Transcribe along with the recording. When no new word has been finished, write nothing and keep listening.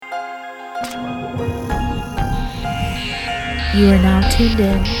You are now tuned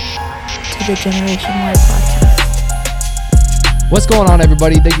in to the GNWY podcast. What's going on,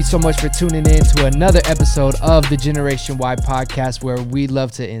 everybody? Thank you so much for tuning in to another episode of the GNWY podcast, where we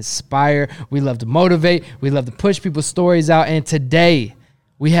love to inspire, we love to motivate, we love to push people's stories out. And today,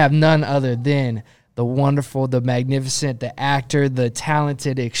 we have none other than the wonderful, the magnificent, the actor, the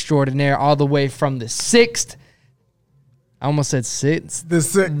talented extraordinaire, all the way from the 6th. I almost said 6th. The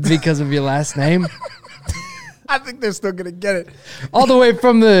 6th. Because of your last name. I think they're still going to get it. All the way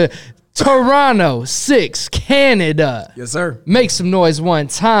from the Toronto 6, Canada. Yes, sir. Make some noise one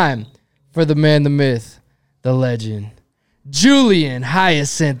time for the man, the myth, the legend, Julien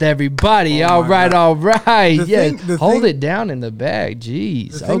Hyacinthe, everybody. All right. Hold it down in the bag.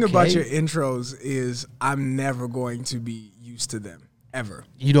 Jeez. The thing about your intros is I'm never going to be used to them. Ever.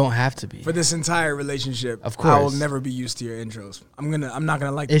 You don't have to be. For this entire relationship, of course, I will never be used to your intros. I'm not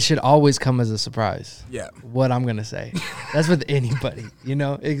gonna like it. Should always come as a surprise. Yeah. What I'm gonna say. That's with anybody,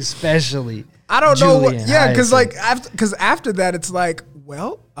 especially. I don't know what. Yeah, because Hyacinthe. after that, it's like,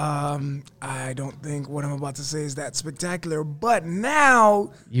 well, I don't think what I'm about to say is that spectacular. But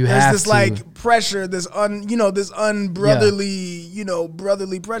now there's this like pressure, this unbrotherly,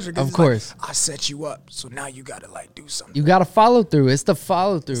 brotherly pressure. Of course, I set you up, so now you gotta do something. You gotta follow through. It's the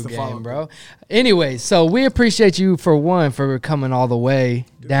follow through game, bro. Anyway, so we appreciate you for coming all the way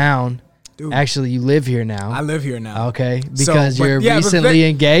down. Dude. Actually, you live here now. I live here now. Okay, because you're recently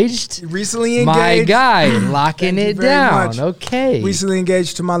engaged. Recently engaged. My guy, locking it down. Much. Okay. Recently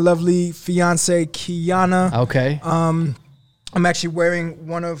engaged to my lovely fiance, Kiana. Okay. I'm actually wearing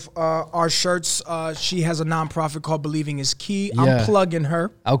one of our shirts. She has a nonprofit called Believing is Key. Yeah. I'm plugging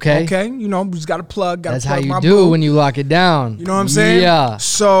her. Okay. Okay. We just got to plug. That's how you do it when you lock it down. You know what I'm saying? Yeah.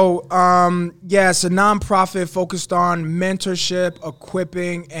 So, it's a nonprofit focused on mentorship,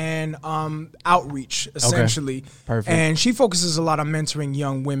 equipping, and outreach, essentially. Okay. Perfect. And she focuses a lot on mentoring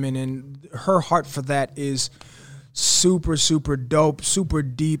young women, and her heart for that is super, super dope, super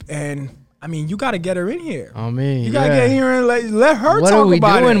deep, and you got to get her in here. You got to get here and let her talk about it. What are we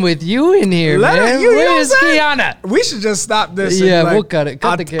doing with you in here, man? Where's Kiana? We should just stop this. Yeah, we'll cut it.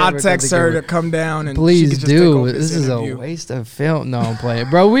 Cut the camera. I'll text her to come down. And please do. This is a waste of film. No, I'm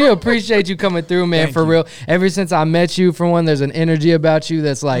playing. Bro, we appreciate you coming through, man, for real. Ever since I met you, for one, there's an energy about you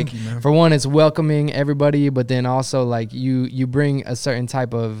that's like, for one, it's welcoming everybody, but then also like you bring a certain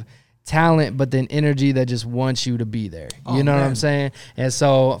type of talent, but then energy that just wants you to be there. You know what I'm saying? And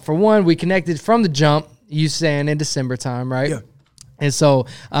so, for one, we connected from the jump. You saying in December time, right? Yeah. And so,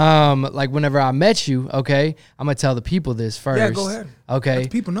 whenever I met you, okay, I'm gonna tell the people this first. Yeah, go ahead. Okay. Let the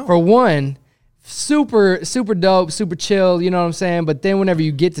people know. For one, super, super dope, super chill. You know what I'm saying? But then, whenever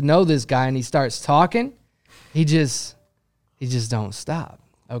you get to know this guy and he starts talking, he just don't stop.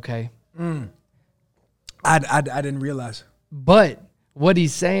 Okay. I didn't realize. But what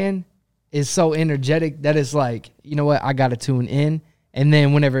he's saying is so energetic that it's like, you know what, I gotta tune in. And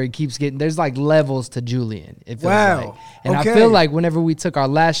then whenever it keeps getting, there's like levels to Julien. It feels like. And I feel like whenever we took our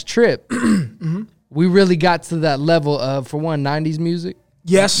last trip, we really got to that level of, for one, 90s music.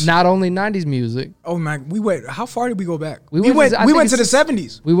 Yes. Not only 90s music. Oh man, how far did we go back? We went to the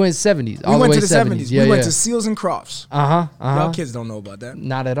 70s. We went 70s. We went to the 70s. Yeah, we went to Seals and Crofts. Y'all kids don't know about that.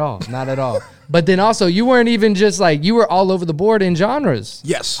 Not at all. Not at all. But then also, you weren't even just like, you were all over the board in genres.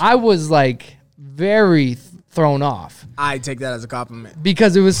 Yes. I was like very thrown off. I take that as a compliment.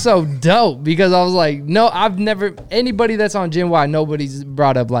 Because it was so dope. Because I was like, no, I've never, anybody that's on GNWY, nobody's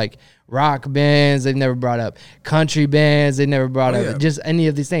brought up like rock bands. They've never brought up country bands. They never brought up just any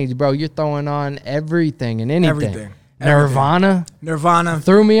of these things. Bro, you're throwing on everything and anything. Nirvana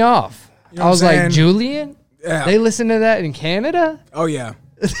threw me off. You know I was like, Julien? Yeah. They listen to that in Canada? Oh, yeah.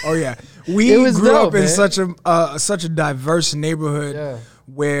 We grew up in such a diverse neighborhood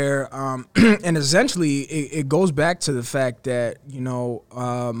where, and essentially it goes back to the fact that,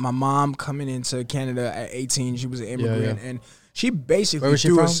 my mom coming into Canada at 18, she was an immigrant, and she basically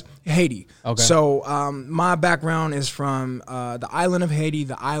threw us Haiti. Okay. So my background is from the island of Haiti,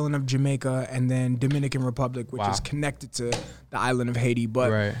 the island of Jamaica, and then Dominican Republic, which is connected to the island of Haiti.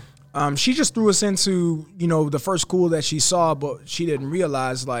 But she just threw us into, the first school that she saw, but she didn't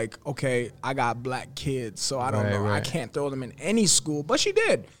realize, like, okay, I got black kids, so I don't know. I can't throw them in any school. But she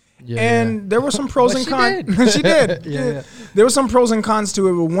did. Yeah, and there were some pros and cons. She did. There were some pros and cons to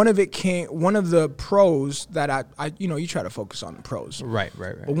it, but one of the pros that I you try to focus on the pros. Right.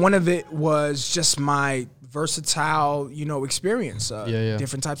 But one of it was just my versatile, experience.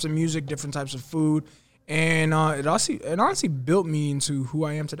 Different types of music, different types of food. And it honestly built me into who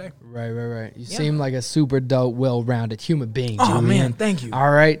I am today. Right. You seem like a super dope, well-rounded human being, Oh, Julien. man, thank you.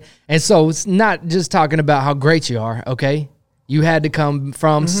 All right. And so it's not just talking about how great you are, okay? You had to come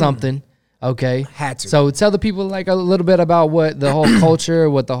from something, okay? Had to. So tell the people like a little bit about what the whole culture,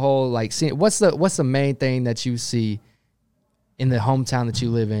 what the whole like scene, what's the main thing that you see in the hometown that you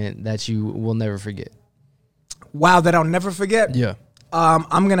live in that you will never forget? Wow, that I'll never forget? Yeah.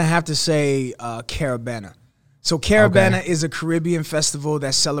 I'm going to have to say Caravana. So Caravana is a Caribbean festival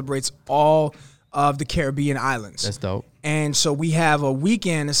that celebrates all of the Caribbean islands. That's dope. And so we have a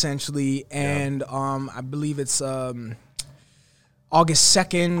weekend essentially, and I believe it's August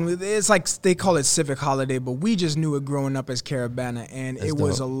 2nd. It's like they call it civic holiday, but we just knew it growing up as Caravana, and it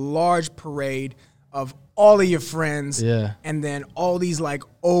was a large parade of all of your friends, and then all these like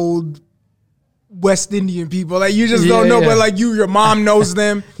old West Indian people, like you just don't know, but like your mom knows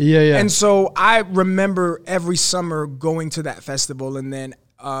them. And so I remember every summer going to that festival, and then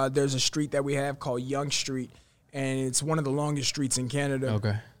there's a street that we have called Yonge Street, and it's one of the longest streets in Canada.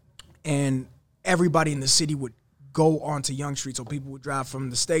 Okay. And everybody in the city would go onto Yonge Street, so people would drive from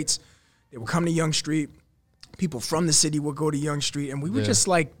the States, they would come to Yonge Street. People from the city would go to Yonge Street, and we would just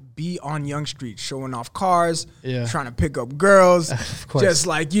like be on Yonge Street, showing off cars, trying to pick up girls, just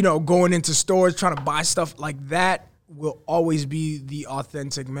like, going into stores, trying to buy stuff. Like that will always be the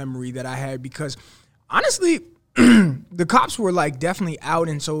authentic memory that I had, because honestly, the cops were like definitely out,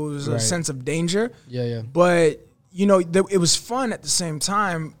 and so it was a sense of danger. But it was fun at the same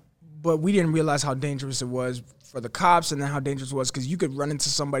time, but we didn't realize how dangerous it was for the cops, and then how dangerous it was because you could run into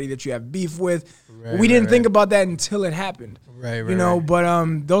somebody that you have beef with. We didn't think about that until it happened.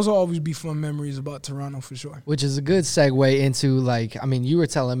 But those will always be fun memories about Toronto for sure. Which is a good segue into like, I mean, you were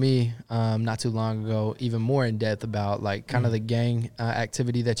telling me not too long ago, even more in depth about like kind of the gang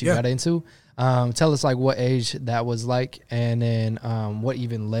activity that you got into. Tell us like what age that was like, and then what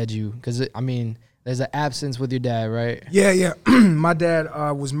even led you, because I mean, there's an absence with your dad, right? Yeah. My dad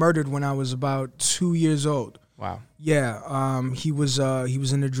was murdered when I was about 2 years old. Wow. Yeah. He was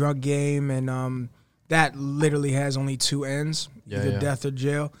in the drug game, and that literally has only two ends, either death or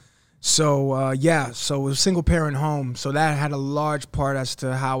jail. So so it was a single parent home. So that had a large part as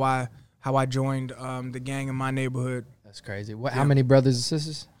to how I joined the gang in my neighborhood. That's crazy. How many brothers and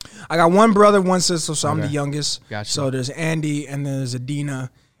sisters? I got one brother, one sister, so I'm the youngest. Gotcha. So there's Andy, and then there's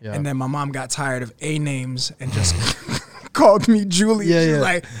Adina, and then my mom got tired of A names and just called me Julian. She's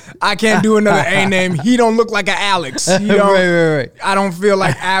like, I can't do another A name. He don't look like an Alex. Right. I don't feel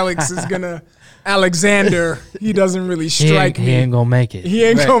like Alex is gonna. Alexander, he doesn't really strike me. He ain't gonna make it. He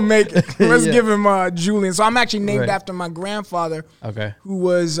ain't gonna make it. Let's give him Julian. So I'm actually named after my grandfather, who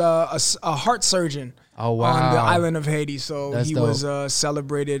was a heart surgeon on the island of Haiti. So he was a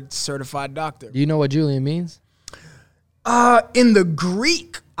celebrated certified doctor. Do you know what Julian means? In the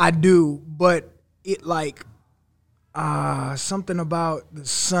Greek, I do, but it like something about the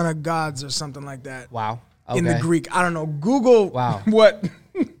son of gods or something like that. Wow. Okay. In the Greek, I don't know. Google what.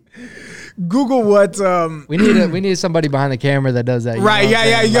 Google what we need somebody behind the camera that does that. You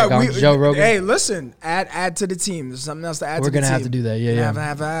got Joe Rogan. Hey, listen, add to the team. There's something else to add. We're to the team. We're gonna have to do that.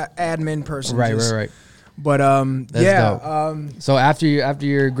 Have an admin person. Right. But That's dope. So after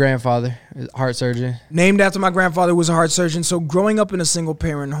your grandfather, heart surgeon, named after my grandfather, was a heart surgeon. So growing up in a single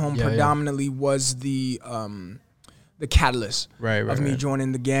parent home predominantly was the catalyst of me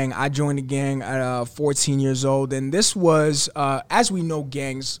joining the gang. I joined the gang at 14 years old, and this was as we know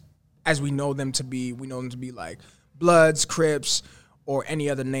gangs. As we know them to be like Bloods, Crips, or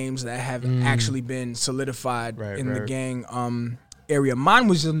any other names that have actually been solidified in the gang area. Mine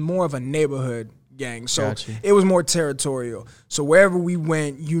was more of a neighborhood gang, so it was more territorial. So wherever we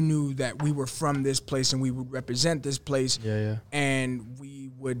went, you knew that we were from this place and we would represent this place, and we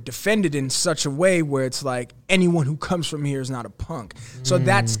would defend it in such a way where it's like anyone who comes from here is not a punk. So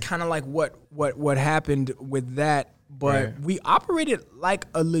that's kind of like what happened with that. But we operated like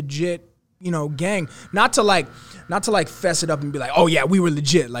a legit, gang. Not to fess it up and be like, oh yeah, we were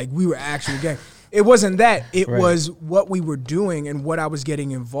legit, like we were actually gang. It wasn't that. It was what we were doing, and what I was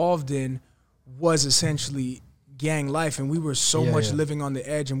getting involved in was essentially gang life, and we were so much living on the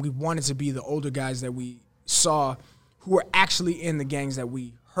edge, and we wanted to be the older guys that we saw who were actually in the gangs that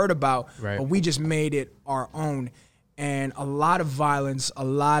we heard about, but we just made it our own. And a lot of violence, a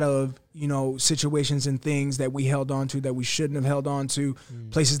lot of, situations and things that we held on to that we shouldn't have held on to,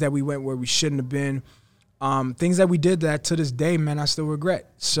 places that we went where we shouldn't have been, things that we did that to this day, man, I still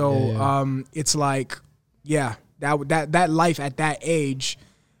regret. So it's like, that life at that age,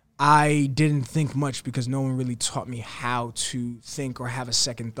 I didn't think much because no one really taught me how to think or have a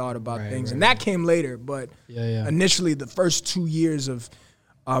second thought about things. And that came later. But initially, the first 2 years of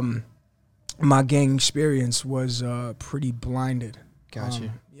my gang experience was pretty blinded.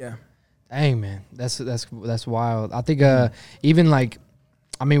 Gotcha. Yeah. Dang, man. That's wild. I think even like,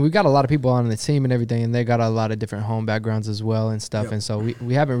 I mean, we got a lot of people on the team and everything, and they got a lot of different home backgrounds as well and stuff. Yep. And so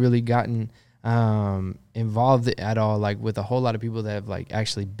we haven't really gotten involved at all, like with a whole lot of people that have like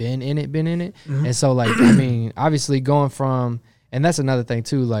actually been in it. Mm-hmm. And so like, I mean, obviously going from, and that's another thing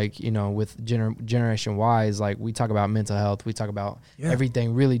too, like, you know, with Generation Y is like, we talk about mental health. We talk about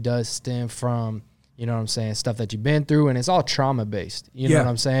everything really does stem from, you know what I'm saying, stuff that you've been through, and it's all trauma based. You know what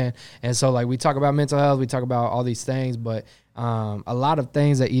I'm saying? And so like we talk about mental health, we talk about all these things, but a lot of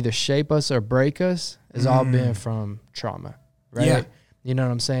things that either shape us or break us has all been from trauma, right? Yeah. You know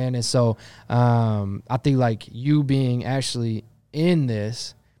what I'm saying? And so I think like you being actually in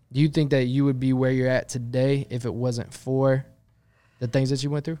this, do you think that you would be where you're at today if it wasn't for the things that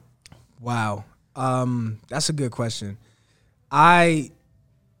you went through? Wow. That's a good question. I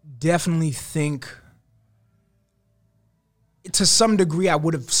definitely think to some degree I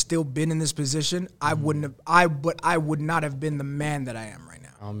would have still been in this position. I would not have been the man that I am right now.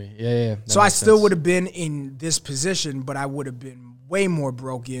 I mean, yeah. So I still would have been in this position, but I would have been way more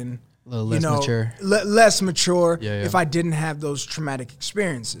broken, a little less mature, less mature if I didn't have those traumatic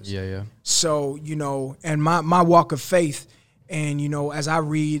experiences. Yeah. So, you know, and my walk of faith, and, you know, as I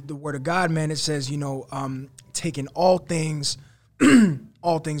read the word of God, man, it says, you know, taking all things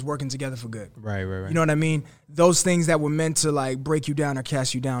working together for good. Right. You know what I mean? Those things that were meant to like break you down or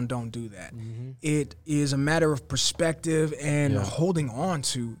cast you down, don't do that. Mm-hmm. It is a matter of perspective and holding on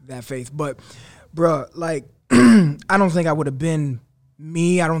to that faith. But, bruh, like, I don't think I would have been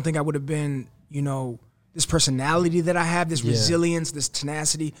me. I don't think I would have been, you know, this personality that I have, this resilience, this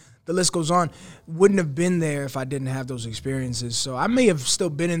tenacity. The list goes on. Wouldn't have been there if I didn't have those experiences. So I may have still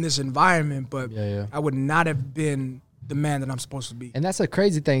been in this environment, but I would not have been the man that I'm supposed to be. And that's a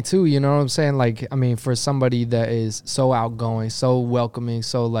crazy thing too, you know what I'm saying? Like, I mean, for somebody that is so outgoing, so welcoming,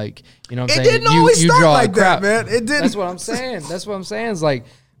 so like, you know what I'm saying? It didn't always start like that, man. It didn't. That's what I'm saying. That's what I'm saying. It's like,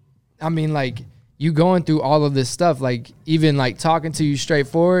 I mean, like, you going through all of this stuff, like even like talking to you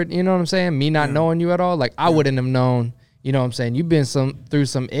straightforward, you know what I'm saying? Me not knowing you at all, like I wouldn't have known, you know what I'm saying? You've been through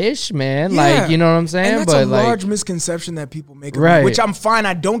some ish, man. Like, you know what I'm saying? And that's a large misconception that people make of me, which I'm fine.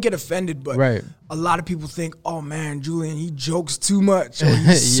 I don't get offended, but a lot of people think, oh man, Julien, he jokes too much. Or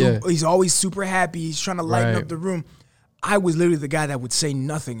he's always super happy. He's trying to lighten up the room. I was literally the guy that would say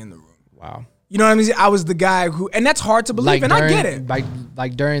nothing in the room. Wow. You know what I mean? I was the guy who, and that's hard to believe, and I get it.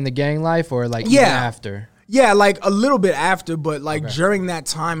 Like during the gang life or like even after? Yeah, like a little bit after, but like during that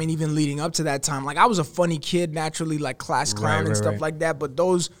time and even leading up to that time, like I was a funny kid, naturally, like class clown and stuff like that. But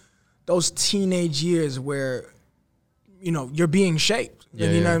those teenage years where, you know, you're being shaped. You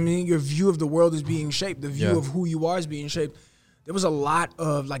know what I mean? Your view of the world is being shaped. The view of who you are is being shaped. There was a lot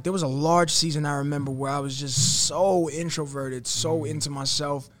of, like, there was a large season I remember where I was just so introverted, so into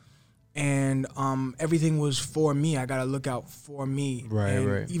myself. And everything was for me. I got to look out for me.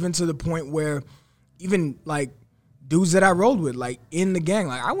 Right. Even to the point where even, like, dudes that I rolled with, like, in the gang,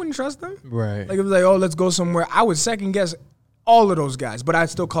 like, I wouldn't trust them. Right. Like, it was like, oh, let's go somewhere. I would second guess all of those guys, but I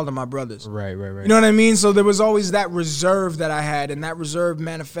still call them my brothers. Right. You know what I mean? So there was always that reserve that I had, and that reserve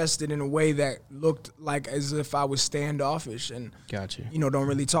manifested in a way that looked like as if I was standoffish and, you know, don't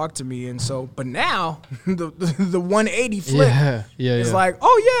really talk to me. And so, but now, the 180 flip is like,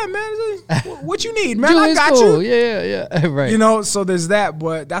 oh, yeah, man, what you need, man? I got you. Yeah. Right. You know, so there's that,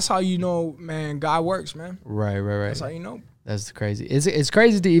 but that's how you know, man, God works, man. Right. That's how you know. That's crazy. It's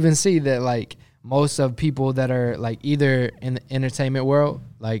crazy to even see that, like, most of people that are like either in the entertainment world,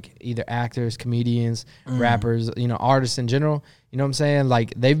 like either actors, comedians, rappers, you know, artists in general, you know what I'm saying?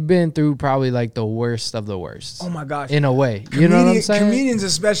 Like they've been through probably like the worst of the worst. Oh my gosh. In a way. You know what I'm saying? Comedians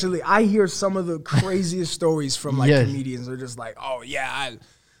especially, I hear some of the craziest stories from like comedians. They're just like, oh yeah,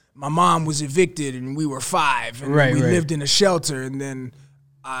 my mom was evicted and we were 5 and we lived in a shelter, and then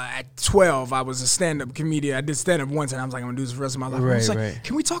at 12, I was a stand-up comedian. I did stand-up once, and I was like, I'm going to do this for the rest of my life. I was like,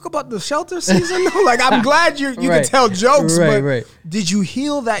 can we talk about the shelter season? Like, I'm glad you can tell jokes, but did you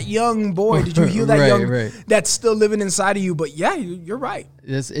heal that young boy? Did you heal that young that's still living inside of you? But yeah, you're right.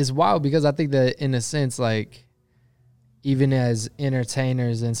 It's wild because I think that in a sense, like, even as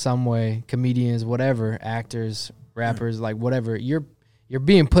entertainers in some way, comedians, whatever, actors, rappers, like whatever, you're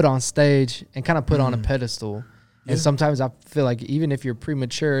being put on stage and kind of put on a pedestal. And sometimes I feel like even if you're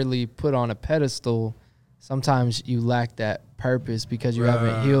prematurely put on a pedestal, sometimes you lack that purpose because you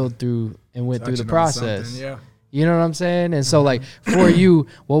haven't healed through and went through the process. You know what I'm saying? And so, like, for you,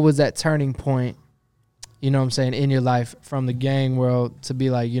 what was that turning point, you know what I'm saying, in your life from the gang world to be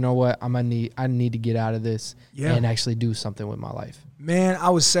like, you know what, I need to get out of this and actually do something with my life? Man, I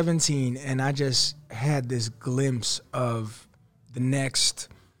was 17, and I just had this glimpse of the next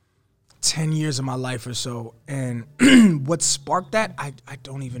 10 years of my life or so. And what sparked that, I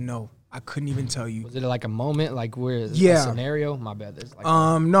don't even know. I couldn't even tell you. Was it like a moment, like where a scenario? My bad. There's like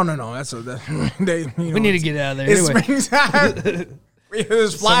no. That's we need to get out of there anyway. Springtime.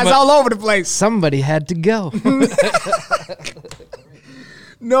 There's flies all over the place. Somebody had to go.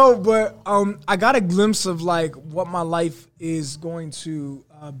 No, but I got a glimpse of like what my life is going to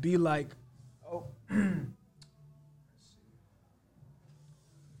be like. Oh.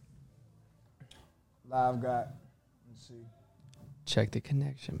 Live got. Let's see. Check the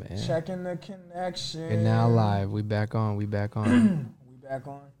connection, man. Checking the connection. And now live. We back on. We back on. I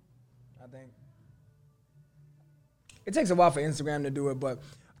think it takes a while for Instagram to do it, but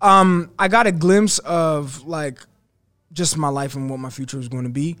I got a glimpse of like just my life and what my future was going to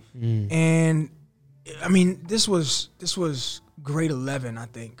be. And I mean, this was grade 11, I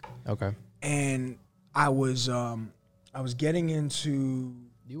think. Okay. And I was getting into.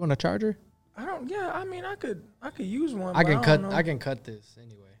 Do you want a charger? I don't. Yeah, I mean, I could use one. I can cut this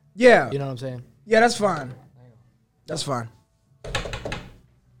anyway. Yeah. You know what I'm saying? Yeah, that's fine. That's fine.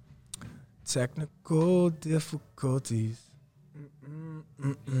 Technical difficulties.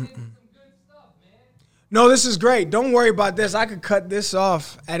 No, this is great. Don't worry about this. I could cut this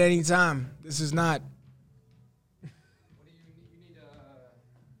off at any time. This is not. What do you need a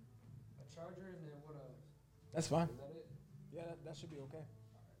charger and then what else? That's fine. Is that it? Yeah, that should be okay.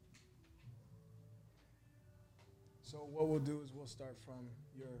 So what we'll do is we'll start from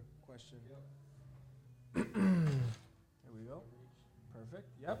your question. Yep. Here we go. Perfect.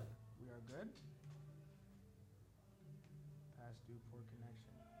 Yep. We are good. Pass due poor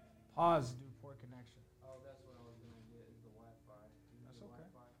connection. Pause due poor connection. Oh, that's what I was going to get is the Wi-Fi. That's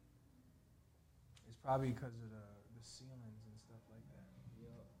okay. Wi-Fi? It's probably because of the ceilings and stuff like that.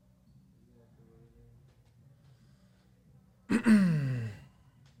 Yep. Exactly.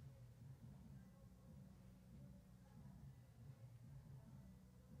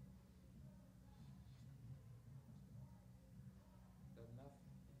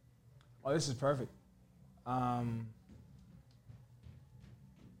 Oh, this is perfect. Wi-Fi,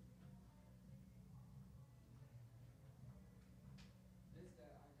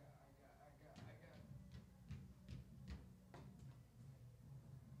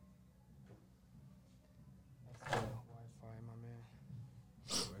 my man.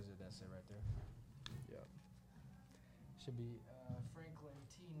 Where is it? That's it right there. Yep. Should be Franklin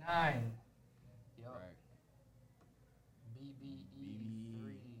T9. Yep. Right. BBE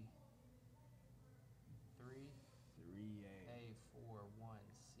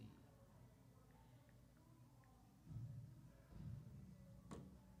 3A41C.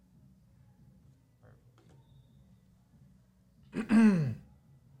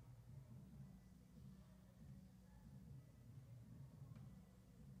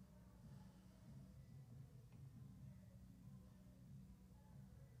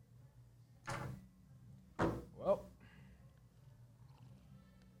 Well.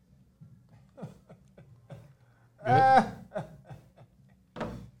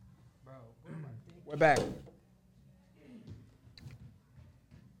 Bro, We're back.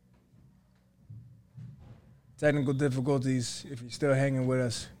 Technical difficulties. If you're still hanging with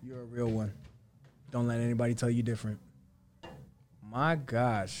us, you're a real one. Don't let anybody tell you different. My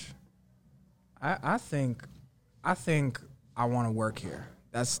gosh. I think I want to work here.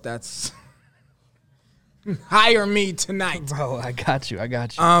 That's hire me tonight. Bro, I got you.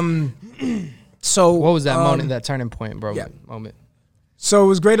 So what was that moment, that turning point, bro? Yeah. Moment. So it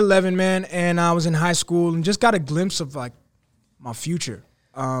was grade 11, man, and I was in high school and just got a glimpse of like my future.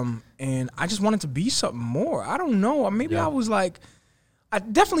 And I just wanted to be something more. I don't know. Maybe I was like, I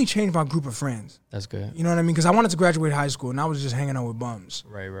definitely changed my group of friends. That's good. You know what I mean? Because I wanted to graduate high school, and I was just hanging out with bums.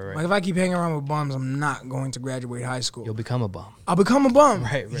 Right. Like, if I keep hanging around with bums, I'm not going to graduate high school. You'll become a bum. I'll become a bum.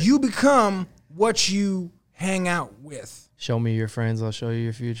 Right. You become what you hang out with. Show me your friends, I'll show you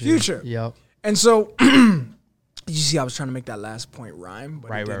your future. Yep. And so, you see, I was trying to make that last point rhyme, but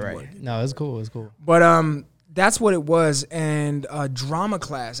it didn't work. No, it's cool. But that's what it was, and drama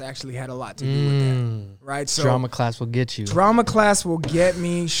class actually had a lot to do with that, right? So drama class will get you. Drama class will get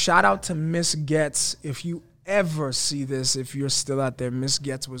me. Shout out to Miss Getz. If you ever see this, if you're still out there, Miss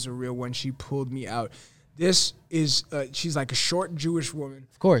Getz was a real one. She pulled me out. This is, she's like a short Jewish woman.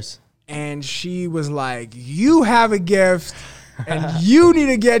 Of course. And she was like, you have a gift. and you need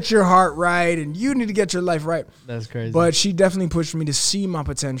to get your heart right, and you need to get your life right. That's crazy. But she definitely pushed me to see my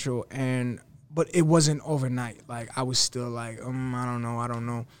potential, but it wasn't overnight. Like I was still like, I don't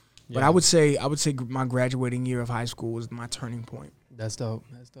know. Yeah. But I would say my graduating year of high school was my turning point. That's dope.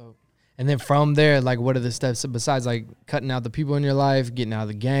 And then from there, like, what are the steps besides like cutting out the people in your life, getting out of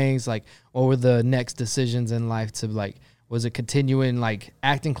the gangs? Like, what were the next decisions in life to like? Was it continuing like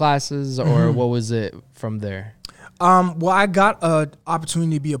acting classes, or what was it from there? Well, I got an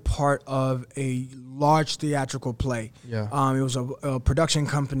opportunity to be a part of a large theatrical play. Yeah. It was a production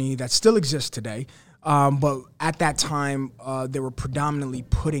company that still exists today. But at that time, they were predominantly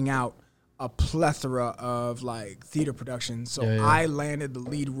putting out a plethora of like theater productions. So I landed the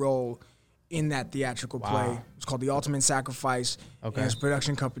lead role in that theatrical play. It's called The Ultimate Sacrifice. Okay. And it's a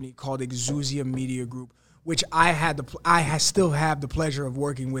production company called Exousia Media Group, which I still have the pleasure of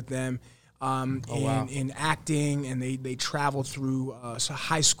working with them in acting, and they travel through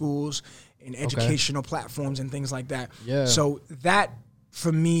high schools and educational platforms and things like that. Yeah. So that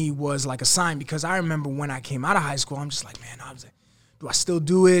for me was like a sign, because I remember when I came out of high school, I'm just like, man, do I still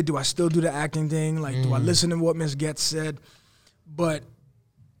do it? Do I still do the acting thing? Like, do I listen to what Miss Getz said? But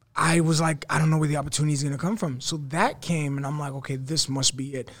I was like, I don't know where the opportunity is going to come from. So that came, and I'm like, okay, this must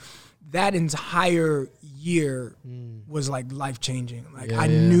be it. That entire year was like life-changing. Like I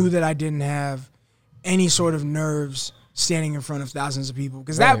knew that I didn't have any sort of nerves standing in front of thousands of people,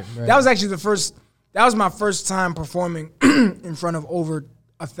 because that was actually that was my first time performing in front of over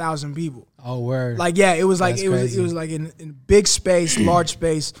 1,000 people. Oh, word. Like, yeah, it was like it was like in big space, large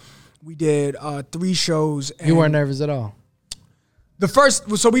space. We did 3 shows. And you weren't nervous at all?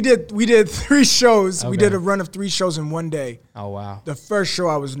 We did 3 shows. Okay. We did a run of 3 shows in one day. Oh, wow. The first show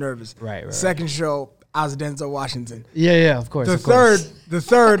I was nervous. Right. Second show, I was Denzel Washington. Yeah, of course. The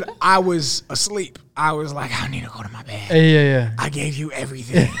third, I was asleep. I was like, I need to go to my bed. Yeah. I gave you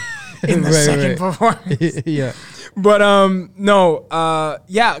everything in the second performance. Yeah. But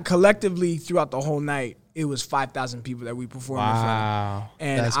collectively throughout the whole night, it was 5,000 people that we performed in front of. Wow.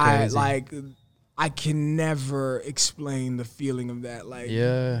 And that's crazy. I can never explain the feeling of that. Like,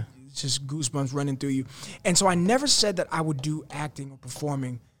 it's just goosebumps running through you. And so I never said that I would do acting or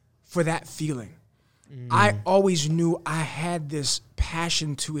performing for that feeling. I always knew I had this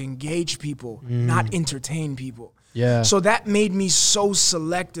passion to engage people, not entertain people. Yeah. So that made me so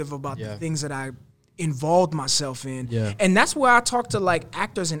selective about the things that I involved myself in. Yeah. And that's where I talk to like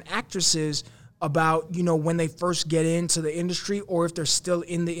actors and actresses about, when they first get into the industry, or if they're still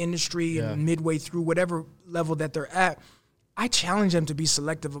in the industry and midway through whatever level that they're at. I challenge them to be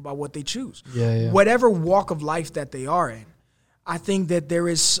selective about what they choose. Whatever walk of life that they are in. I think that there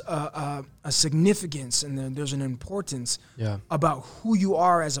is a significance and there's an importance about who you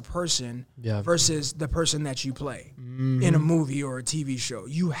are as a person versus the person that you play in a movie or a TV show.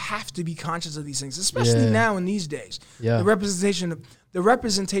 You have to be conscious of these things, especially now in these days. The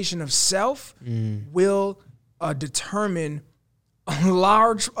representation of self will determine a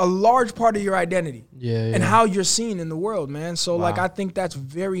large part of your identity and how you're seen in the world, man. So like I think that's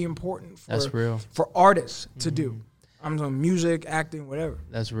very important for artists to do. I'm doing music, acting, whatever.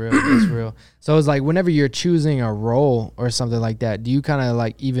 That's real. So it's like whenever you're choosing a role or something like that, do you kind of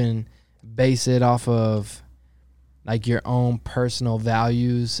like even base it off of like your own personal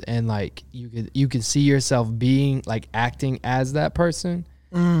values, and like you could see yourself being like acting as that person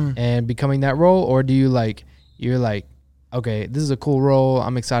and becoming that role? Or do you like, you're like, okay, this is a cool role,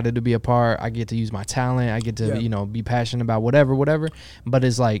 I'm excited to be a part, I get to use my talent, I get to be passionate about whatever, but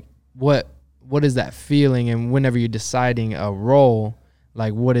it's like what is that feeling? And whenever you're deciding a role,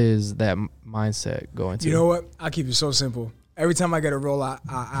 like what is that mindset going to? You know what? I'll keep it so simple. Every time I get a role, I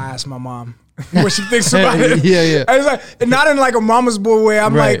ask my mom what she thinks about it. It's like, not in like a mama's boy way.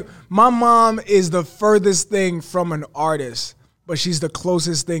 I'm like, my mom is the furthest thing from an artist, but she's the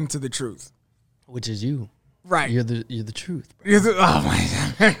closest thing to the truth. Which is you. Right. You're the truth. Oh my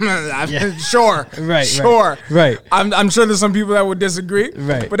God. Sure. Right. I'm sure there's some people that would disagree.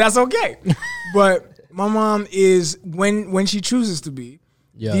 Right. But that's okay. But my mom is, when she chooses to be,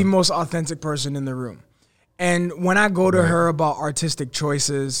 the most authentic person in the room. And when I go to her about artistic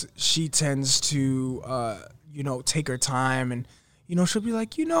choices, she tends to take her time, and she'll be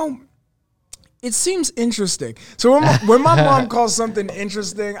like, it seems interesting. So when my mom calls something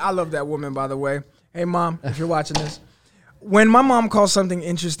interesting, I love that woman, by the way. Hey, Mom, if you're watching this. When my mom calls something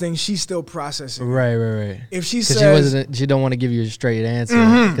interesting, she's still processing. Right. If she says... she don't want to give you a straight answer.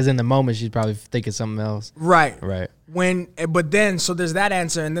 Because in the moment, she's probably thinking something else. Right. But then, so there's that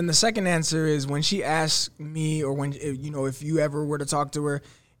answer. And then the second answer is when she asks me, or when, if you ever were to talk to her,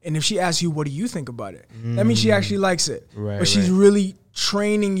 And if she asks you, what do you think about it? That means she actually likes it. Right, but she's really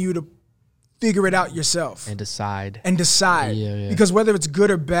training you to figure it out yourself. And decide. Yeah. Because whether it's good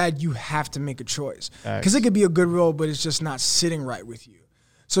or bad, you have to make a choice. Because it could be a good role, but it's just not sitting right with you.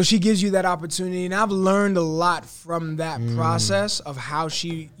 So she gives you that opportunity, and I've learned a lot from that process of how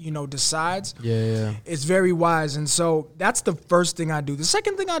she, decides. Yeah. It's very wise, and so that's the first thing I do. The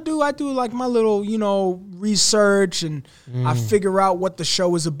second thing I do like my little, research, and I figure out what the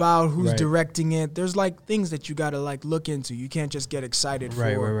show is about, who's directing it. There's like things that you gotta like look into. You can't just get excited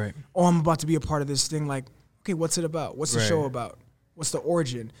for, right. Oh, I'm about to be a part of this thing. Like, okay, what's it about? What's the show about? What's the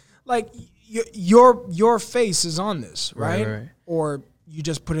origin? Like, your face is on this, right? Or you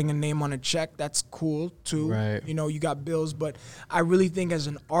just putting a name on a check, that's cool too. Right. You got bills, but I really think as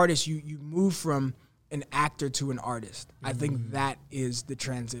an artist, you move from an actor to an artist. I think that is the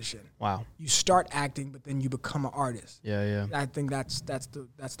transition. Wow. You start acting, but then you become an artist. Yeah. I think that's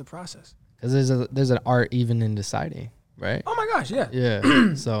the process. Because there's an art even in deciding, right? Oh my gosh, yeah.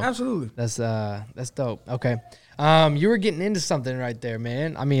 Yeah. So absolutely. That's dope. Okay. You were getting into something right there,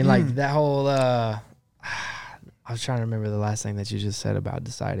 man. I mean, like that whole I was trying to remember the last thing that you just said about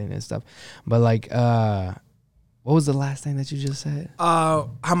deciding and stuff. But like what was the last thing that you just said? How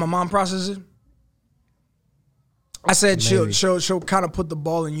my mom processes it. I said she'll kind of put the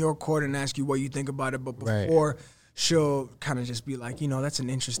ball in your court and ask you what you think about it, but before she'll kind of just be like, that's an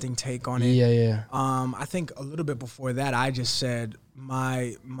interesting take on it. Yeah. I think a little bit before that, I just said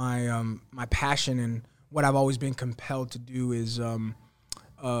my passion and what I've always been compelled to do is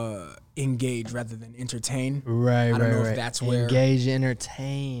engage rather than entertain. Right. I don't know if that's where engage,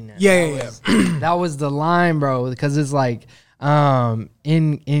 entertain. Yeah. That was the line, bro. Because it's like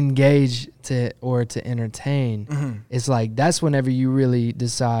engage to entertain. It's like that's whenever you really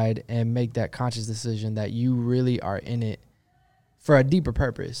decide and make that conscious decision that you really are in it for a deeper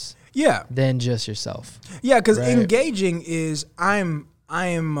purpose. Yeah. Than just yourself. Yeah, because engaging is I'm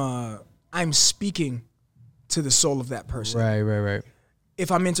speaking to the soul of that person. Right. If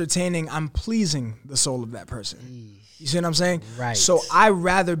I'm entertaining, I'm pleasing the soul of that person. You see what I'm saying? Right. So I'd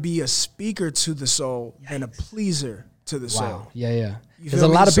rather be a speaker to the soul than a pleaser to the soul. Wow. Yeah. Because a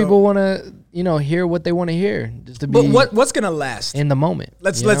lot of people want to, hear what they want to hear, just to be. But what's gonna last in the moment?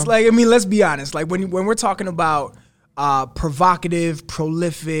 Let's be honest. Like when we're talking about provocative,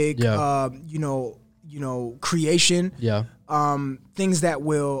 prolific, creation. Yeah. Things that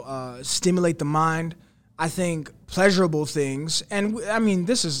will stimulate the mind. I think pleasurable things, and I mean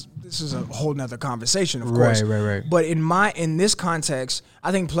this is a whole nother conversation, of course. Right. But in this context,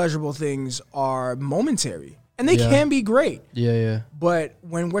 I think pleasurable things are momentary, and they can be great. Yeah. But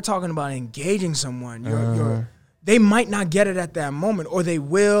when we're talking about engaging someone, they might not get it at that moment, or they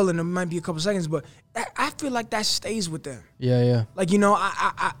will, and it might be a couple seconds. But I feel like that stays with them. Yeah. Like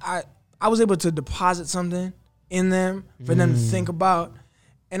I was able to deposit something in them for them to think about.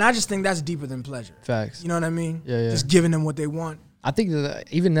 And I just think that's deeper than pleasure. Facts. You know what I mean? Yeah. Just giving them what they want. I think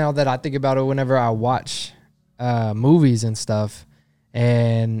that even now that I think about it, whenever I watch movies and stuff,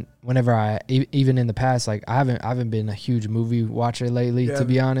 and whenever even in the past, like I haven't been a huge movie watcher lately, to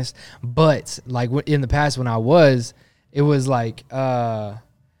be honest. But like in the past when I was, it was like I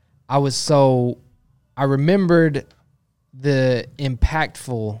remembered the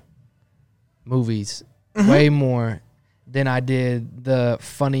impactful movies way more than I did the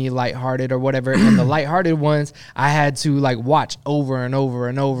funny, lighthearted or whatever. And the lighthearted ones, I had to like watch over and over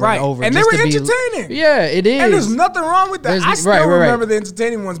and over and over. And they were entertaining. Yeah, it is. And there's nothing wrong with that. I still remember the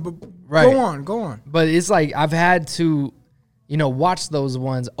entertaining ones, but go on. But it's like I've had to, watch those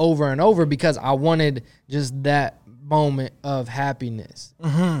ones over and over because I wanted just that moment of happiness.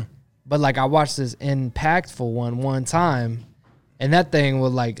 But like I watched this impactful one time, and that thing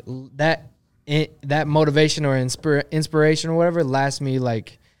was like that motivation or inspiration or whatever lasts me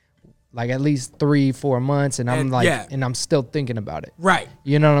like at least 3-4 months, and I'm and I'm still thinking about it. Right.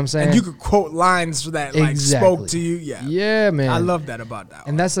 You know what I'm saying? And you could quote lines that like spoke to you. Yeah. Yeah, man. I love that about that.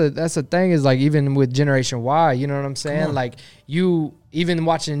 And that's the thing is like even with Generation Y, you know what I'm saying? Like you even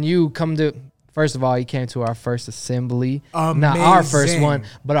watching you come to. First of all, he came to our first assembly. Amazing. Not our first one,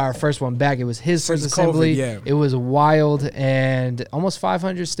 but our first one back. It was his first assembly. COVID, It was wild, and almost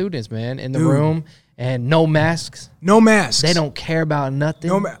 500 students, man, in the room, and no masks. No masks. They don't care about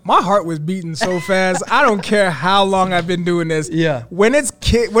nothing. My heart was beating so fast. I don't care how long I've been doing this. Yeah. When it's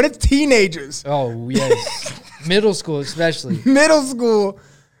teenagers. Oh, yes. Middle school especially. Middle school.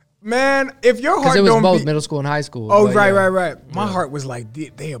 Man, if your heart don't beat... Because it was both middle school and high school. Oh, right. My heart was like,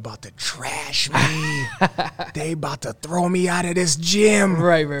 they about to trash me. They about to throw me out of this gym.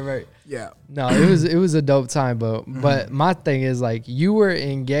 Right. Yeah. No, it was a dope time, but my thing is like you were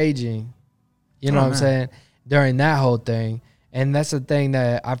engaging, you know what I'm saying, during that whole thing. And that's the thing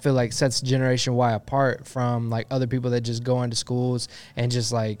that I feel like sets Generation Y apart from like other people that just go into schools and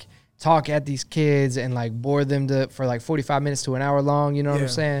just like talk at these kids and like bore them for like 45 minutes to an hour long, you know what I'm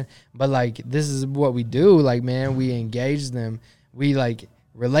saying? But like this is what we do, like, man, we engage them, we like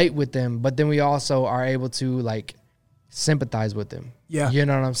relate with them, but then we also are able to like sympathize with them. Yeah. You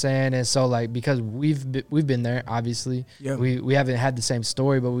know what I'm saying? And so like because we've been there, obviously. Yeah. We haven't had the same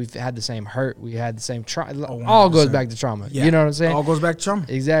story, but we've had the same hurt. We had the same trauma. All goes back to trauma. Yeah. You know what I'm saying? All goes back to trauma.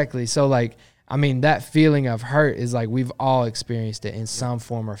 Exactly. So like I mean that feeling of hurt is like we've all experienced it in some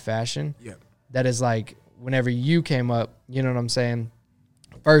form or fashion. Yeah. That is like whenever you came up, you know what I'm saying?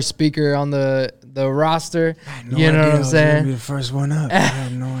 First speaker on the roster, you know what I'm saying? I was gonna be the first one up. I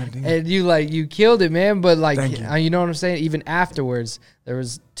had no idea. And you killed it, man. But like, you know what I'm saying? Even afterwards, there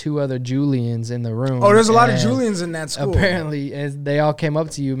was 2 other Julians in the room. Oh, there's a lot of Julians in that school. Apparently, and they all came up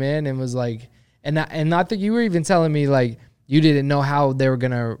to you, man, and was like, and I think you were even telling me like you didn't know how they were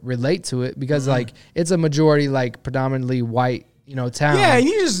gonna relate to it because like it's a majority like predominantly white. You know, town. Yeah, and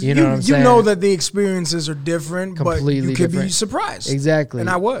you know that the experiences are different, completely but you could be surprised. Exactly. And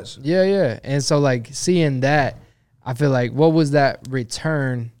I was. Yeah. And so like seeing that, I feel like what was that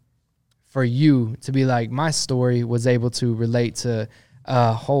return for you to be like my story was able to relate to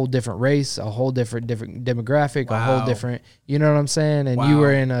a whole different race, a whole different demographic, a whole different, you know what I'm saying? And you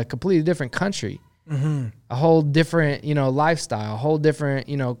were in a completely different country. A whole different, you know, lifestyle, a whole different,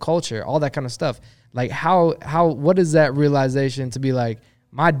 you know, culture, all that kind of stuff. Like what is that realization to be like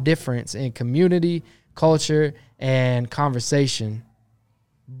my difference in community, culture, and conversation,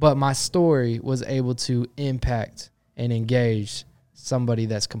 but my story was able to impact and engage somebody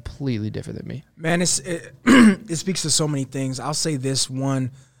that's completely different than me. Man, it speaks to so many things. I'll say this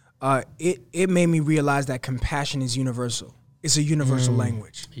one, it made me realize that compassion is universal. It's a universal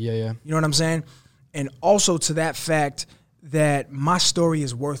language. Yeah. You know what I'm saying? And also to that fact that my story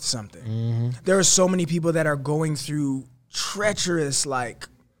is worth something. There are so many people that are going through treacherous like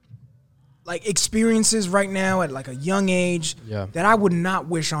experiences right now at like a young age that I would not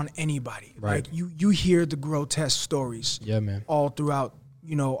wish on anybody. Right. Like you hear the grotesque stories all throughout,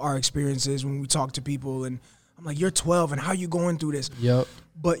 you know, our experiences when we talk to people and I'm like, you're 12 and how are you going through this? Yep.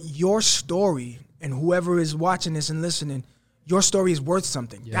 But your story and whoever is watching this and listening, your story is worth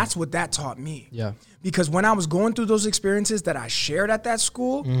something. Yeah. That's what that taught me. Yeah. Because when I was going through those experiences that I shared at that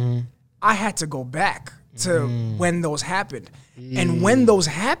school, I had to go back to when those happened. And when those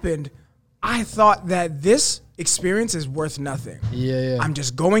happened, I thought that this experience is worth nothing. Yeah. I'm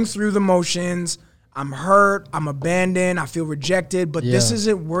just going through the motions. I'm hurt. I'm abandoned. I feel rejected. But this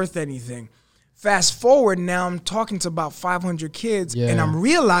isn't worth anything. Fast forward, now I'm talking to about 500 kids, and I'm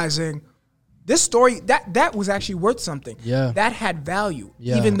realizing this story, that was actually worth something. Yeah. That had value,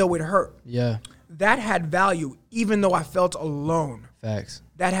 even though it hurt. Yeah. That had value, even though I felt alone. Facts.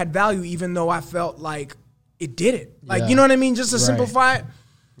 That had value, even though I felt like it did it. Like, you know what I mean? Just to simplify it.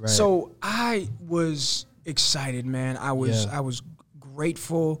 Right. So I was excited, man. I was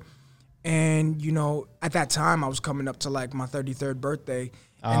grateful. And, you know, at that time, I was coming up to like my 33rd birthday.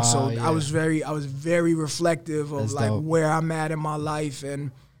 And I was very reflective of like dope. Where I'm at in my life.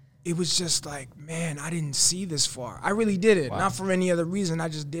 And it was just like, man, I didn't see this far. I really didn't. Wow. Not for any other reason. I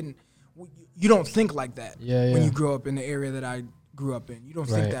just didn't. You don't think like that when you grow up in the area that I grew up in. You don't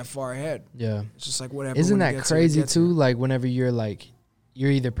think that far ahead. Yeah. It's just like whatever. Isn't that crazy too? Like whenever you're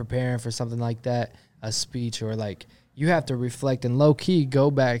either preparing for something like that, a speech, or like you have to reflect and low key go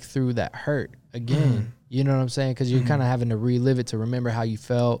back through that hurt again. You know what I'm saying? Because you're kind of having to relive it to remember how you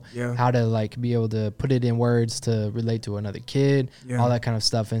felt, how to like be able to put it in words to relate to another kid, all that kind of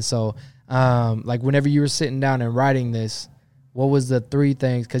stuff. And so, like whenever you were sitting down and writing this, what was the 3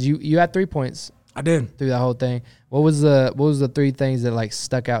 things? Because you had 3 points. I did through that whole thing. What was the 3 things that like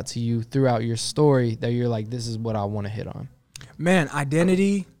stuck out to you throughout your story that you're like, this is what I want to hit on? Man,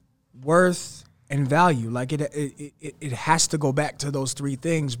 identity, worth, and value. Like it has to go back to those 3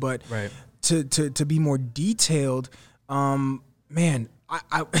 things. But to be more detailed, man,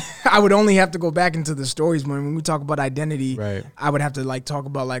 I would only have to go back into the stories when we talk about identity. Right. I would have to like talk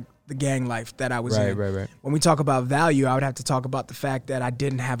about like the gang life that I was in. Right. When we talk about value, I would have to talk about the fact that I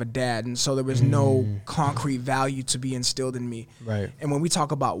didn't have a dad, and so there was no concrete value to be instilled in me. Right. And when we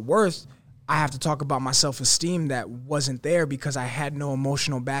talk about worth, I have to talk about my self-esteem that wasn't there because I had no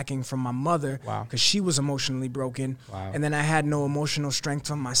emotional backing from my mother because she was emotionally broken. Wow. And then I had no emotional strength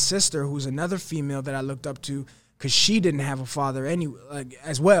from my sister, who's another female that I looked up to, because she didn't have a father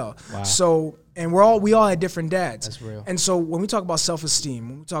as well. Wow. So And we all had different dads. That's real. And so when we talk about self-esteem,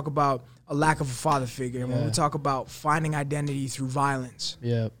 when we talk about a lack of a father figure, and when we talk about finding identity through violence,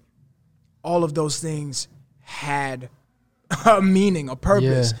 all of those things had a meaning, a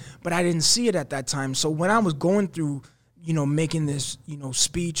purpose, but I didn't see it at that time. So when I was going through, making this,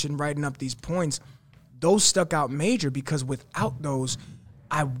 speech and writing up these points, those stuck out major, because without those,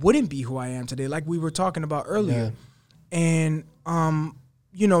 I wouldn't be who I am today, like we were talking about earlier. And,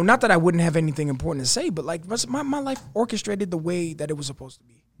 not that I wouldn't have anything important to say, but like my life orchestrated the way that it was supposed to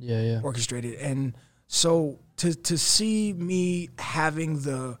be orchestrated. And so to see me having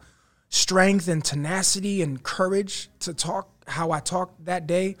the strength and tenacity and courage to talk how I talked that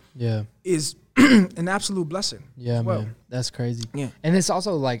day is an absolute blessing. Yeah, man. That's crazy. Yeah. And it's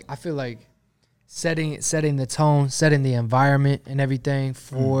also like, I feel like setting the tone, setting the environment and everything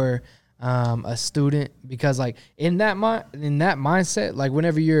for a student, because like in that mindset, like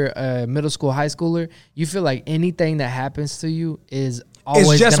whenever you're a middle school, high schooler, you feel like anything that happens to you is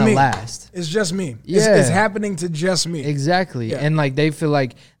always gonna last. It's just me. It's happening to just me. Exactly. And like they feel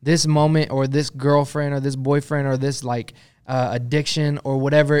like this moment or this girlfriend or this boyfriend or this like addiction or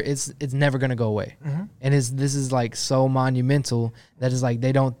whatever, it's never gonna go away. And this is like so monumental that it's like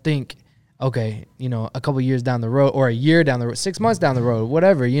they don't think, okay, a couple years down the road or a year down the road, 6 months down the road,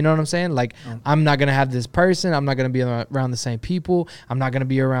 whatever, you know what I'm saying? Like, I'm not going to have this person. I'm not going to be around the same people. I'm not going to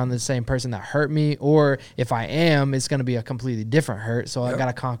be around the same person that hurt me. Or if I am, it's going to be a completely different hurt. So I got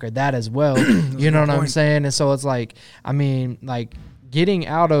to conquer that as well. You know what I'm saying? And so it's like, I mean, like getting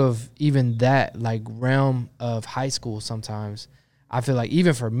out of even that like realm of high school sometimes, I feel like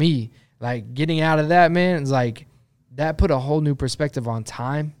even for me, like getting out of that, man, it's like that put a whole new perspective on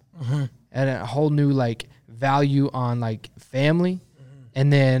time. And a whole new like value on like family,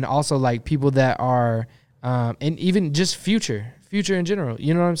 and then also like people that are and even just future in general,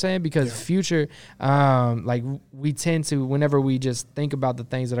 you know what I'm saying? Because future, like we tend to, whenever we just think about the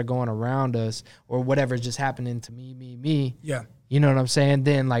things that are going around us or whatever's just happening to me, you know what I'm saying?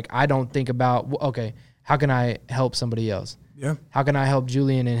 Then like I don't think about, okay, how can I help somebody else? How can I help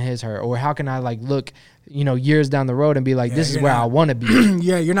Julien in his hurt? Or how can I like look, years down the road and be like, this is where I want to be.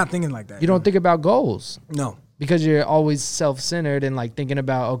 You're not thinking like that. You don't think about goals. No. Because you're always self-centered and like thinking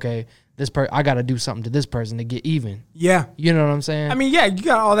about, okay, I got to do something to this person to get even. Yeah. You know what I'm saying? I mean, you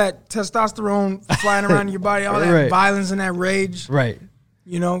got all that testosterone flying around in your body, all that violence and that rage. Right.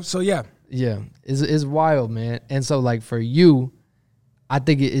 So yeah. Yeah. It's wild, man. And so like for you, I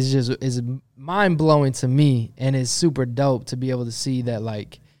think it's mind-blowing to me, and it's super dope to be able to see that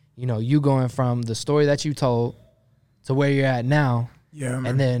like, you going from the story that you told to where you're at now. Yeah. Man.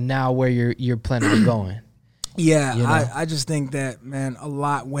 And then now where you're planning on going. Yeah, I just think that, man, a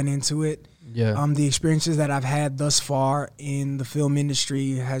lot went into it. Yeah. The experiences that I've had thus far in the film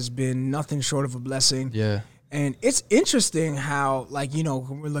industry has been nothing short of a blessing. Yeah. And it's interesting how, like,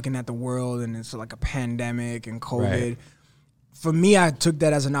 we're looking at the world and it's like a pandemic and COVID. Right. For me, I took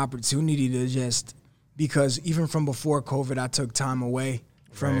that as an opportunity to just, because even from before COVID, I took time away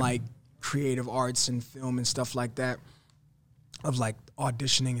from like creative arts and film and stuff like that, of like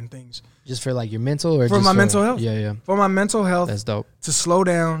auditioning and things. Just for like your mental, or for just my mental health? Yeah. For my mental health. That's dope. To slow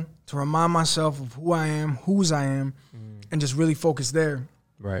down, to remind myself of who I am, whose I am, and just really focus there.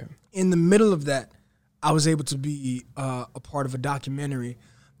 Right. In the middle of that, I was able to be a part of a documentary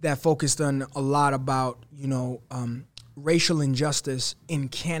that focused on a lot about, racial injustice in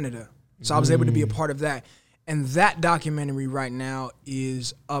Canada. So I was able to be a part of that. And that documentary right now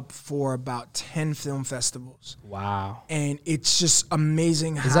is up for about 10 film festivals. Wow. And it's just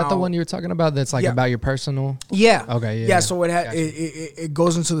amazing how... Is that the one you were talking about that's like about your personal... Yeah. Okay, yeah. So it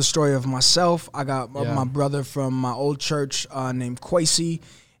goes into the story of myself. I got my brother from my old church named Kwesi,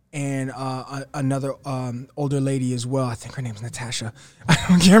 and another older lady as well. I think her name's Natasha. I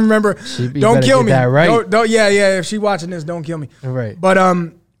can't remember. Don't kill me. That right. Don't, yeah. If she's watching this, don't kill me. Right.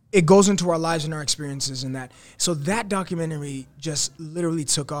 But it goes into our lives and our experiences and that. So that documentary just literally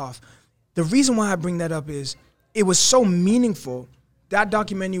took off. The reason why I bring that up is it was so meaningful. That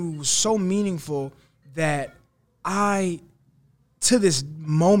documentary was so meaningful that I, to this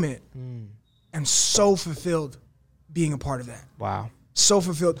moment, am so fulfilled being a part of that. Wow. So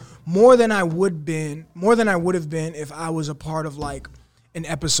fulfilled. More than I would have been if I was a part of like an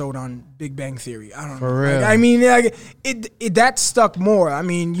episode on Big Bang Theory. I don't know. For real. Like, I mean, like, it that stuck more. I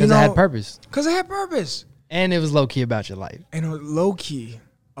mean, because it had purpose. Because it had purpose. And it was low key about your life. And it was low key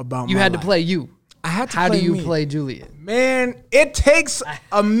about you my had life. To play you. I had to How play do you me. play Julien? Man, it takes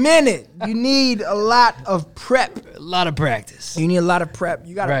a minute. You need a lot of prep. A lot of practice. You need a lot of prep.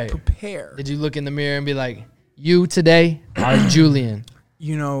 You got to prepare. Did you look in the mirror and be like, you today are Julien?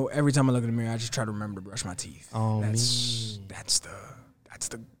 you know, every time I look in the mirror, I just try to remember to brush my teeth. Oh, that's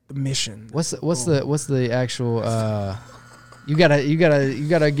the mission. What's the actual? You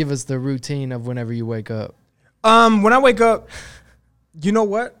gotta give us the routine of whenever you wake up. When I wake up, you know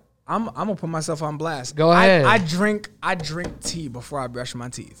what? I'm gonna put myself on blast. Go ahead. I drink tea before I brush my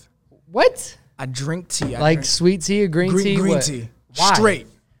teeth. What? I drink tea. Like sweet tea or green tea? Green What? tea. Why? Straight.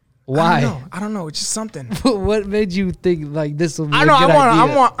 Why? I don't know. It's just something. What made you think like this will be I a know. good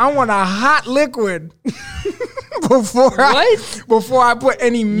idea? I want a hot liquid before I put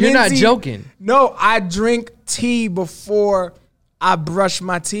any minty. You're not joking. No, I drink tea before I brush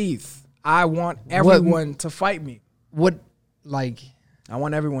my teeth. I want everyone to fight me. What, like? I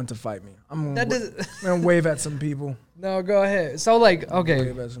want everyone to fight me. I'm gonna wave at some people. No, go ahead. So like, okay.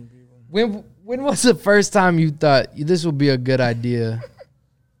 Wave at some people. When was the first time you thought this would be a good idea?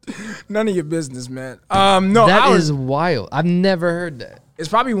 None of your business, man. No, that is wild. I've never heard that. It's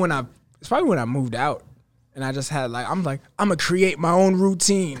probably when I moved out, and I just had I'm gonna create my own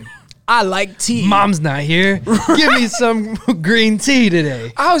routine. I like tea. Mom's not here. Give me some green tea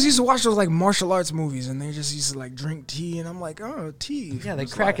today. I always used to watch those martial arts movies, and they just used to drink tea, and I'm like, oh, tea. Yeah, they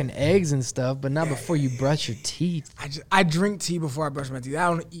cracking eggs and stuff, but not before you brush your teeth. I drink tea before I brush my teeth. I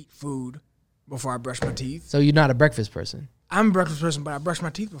don't eat food before I brush my teeth. So you're not a breakfast person. I'm a breakfast person, but I brush my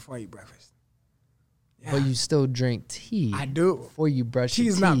teeth before I eat breakfast. Yeah. But you still drink tea. I do. Before you brush your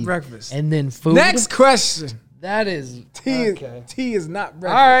teeth. Tea is not breakfast. And then food. Next question. That is tea is not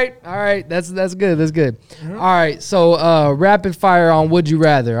breakfast. All right. That's good. That's good. Mm-hmm. All right. So rapid fire on would you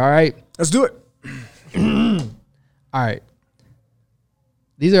rather. All right. Let's do it. All right.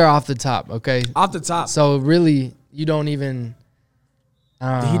 These are off the top. Okay. Off the top. So really, you don't even.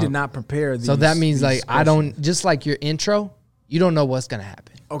 He did not prepare these. So that means questions. I don't, just like your intro, you don't know what's gonna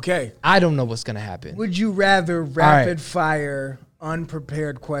happen. Okay. I don't know what's gonna happen. Would you rather rapid fire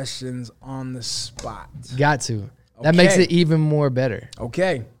unprepared questions on the spot? Got to. That makes it even more better.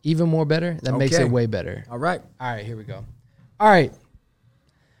 Okay. Even more better? That makes it way better. All right. All right, here we go. All right.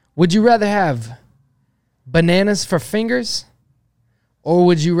 Would you rather have bananas for fingers, or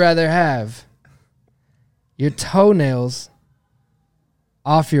would you rather have your toenails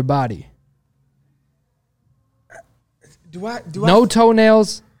off your body? No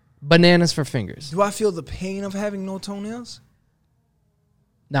toenails, bananas for fingers. Do I feel the pain of having no toenails?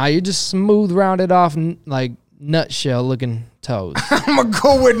 Nah, you're just smooth, rounded off, like nutshell looking toes. I'm gonna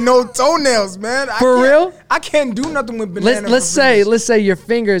go with no toenails, man. For real? I can't do nothing with bananas. Let's say your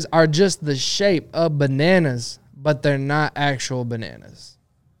fingers are just the shape of bananas, but they're not actual bananas.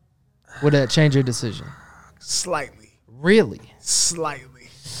 Would that change your decision? Slightly. Really? Slightly.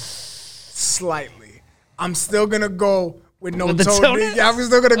 I'm still gonna go with no toenails. Yeah, I'm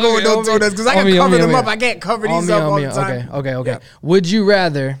still gonna go with no toenails because I can cover them up. I can't cover these up all the time. Okay. Yeah. Would you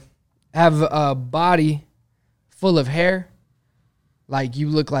rather have a body full of hair, like you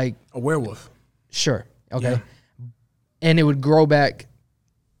look like a werewolf? Sure. Okay. Yeah. And it would grow back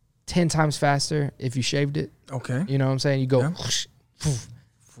 10 times faster if you shaved it. Okay. You know what I'm saying? You go whoosh, poof,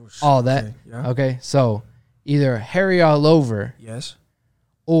 all that. Okay. Yeah. Okay. So either hairy all over. Yes.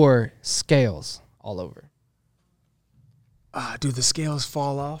 Or scales all over. Do the scales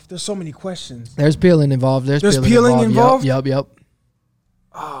fall off? There's so many questions. There's peeling involved. There's peeling involved? Yep.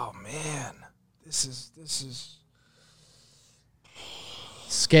 Oh man. This is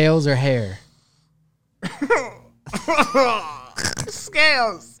scales or hair?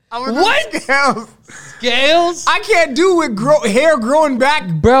 Scales. What? Scales? I can't do with hair growing back.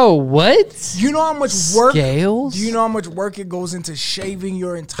 Bro, what? Do you know how much work? Scales? Do you know how much work it goes into shaving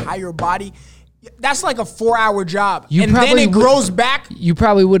your entire body? That's like a 4-hour job. And then it grows back. You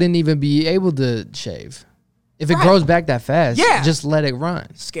probably wouldn't even be able to shave. If it grows back that fast, just let it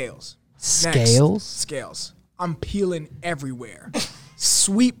run. Scales. Scales? Next. Scales. I'm peeling everywhere.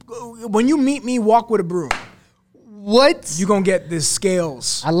 Sweep. When you meet me, walk with a broom. What? You gonna get the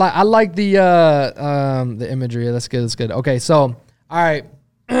scales. I like the imagery. That's good. Okay, so all right.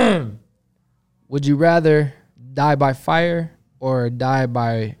 Would you rather die by fire or die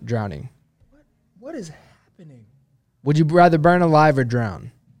by drowning? What is happening? Would you rather burn alive or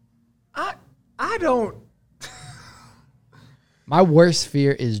drown? I don't. My worst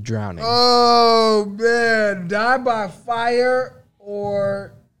fear is drowning. Oh man, die by fire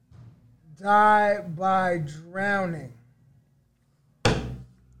or die by drowning.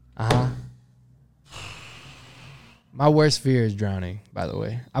 My worst fear is drowning, by the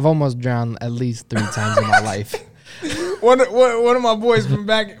way. I've almost drowned at least 3 times in my life. One of my boys from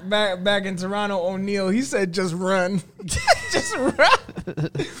back in Toronto, O'Neal, he said, just run. Just run.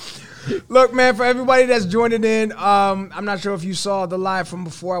 Look, man, for everybody that's joining in, I'm not sure if you saw the live from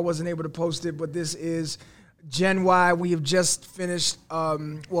before. I wasn't able to post it, but this is GNWY. We have just finished,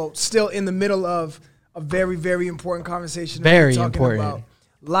 still in the middle of a very, very important conversation. Very talking important. About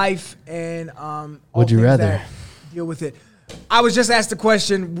life and would you rather that deal with it. I was just asked the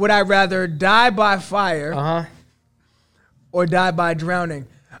question, would I rather die by fire or die by drowning?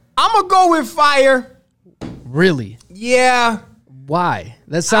 I'm going to go with fire. Really? Yeah. Why?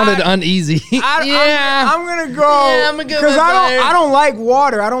 That sounded uneasy. I'm going to go. Yeah, I'm going to go because I don't like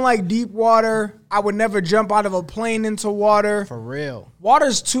water. I don't like deep water. I would never jump out of a plane into water. For real.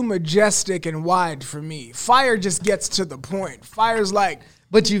 Water's too majestic and wide for me. Fire just gets to the point. Fire's like...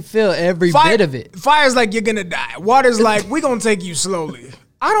 But you feel every bit of it. Fire's like you're going to die. Water's like, we're going to take you slowly.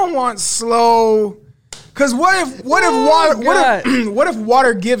 I don't want slow... Because what if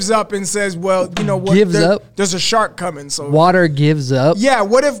water gives up and says, well, you know what? There's a shark coming. So water gives up? Yeah,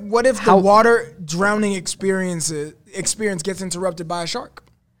 what if the water drowning experience gets interrupted by a shark?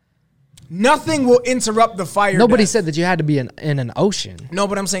 Nothing will interrupt the fire. Nobody said that you had to be in an ocean. No,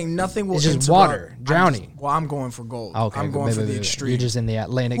 but I'm saying nothing will interrupt. It's just water, drowning. I'm going for gold. Okay, I'm going for the extreme. You're just in the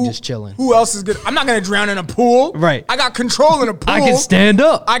Atlantic just chilling. Who else is good? I'm not going to drown in a pool. Right. I got control in a pool. I can stand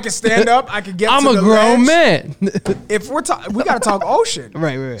up. I can get to the I'm a grown man. If we got to talk ocean.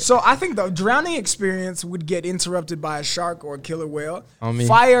 Right. So I think the drowning experience would get interrupted by a shark or a killer whale.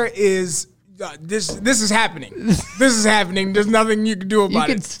 Fire is... This is happening. This is happening. There's nothing you can do about it.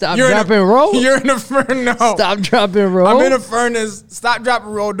 You can stop, drop, and roll. You're in a furnace. Stop, drop, and roll. I'm in a furnace. Stop, drop,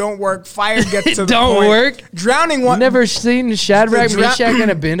 and roll don't work. Fire gets to the don't point. work. Drowning one. Never seen Shadrach, Meshach, and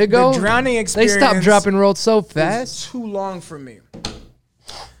Abednego? The drowning experience. They stopped, drop, and rolled so fast. Too long for me.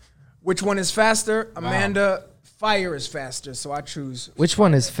 Which one is faster? Amanda, fire is faster, so I choose. Which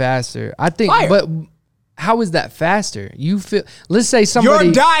one is faster? I think, fire. But how is that faster? You feel, let's say somebody.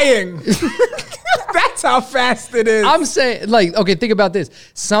 You're dying. That's how fast it is. I'm saying, like, okay, think about this.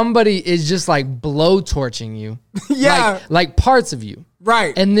 Somebody is just like blowtorching you. Yeah. Like parts of you.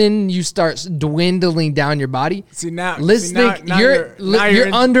 Right. And then you start dwindling down your body. Now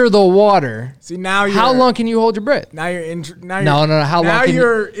you're under the water. How long can you hold your breath? How long can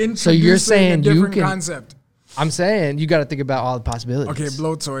you're introducing so you're saying a different you can, concept. I'm saying you got to think about all the possibilities. Okay,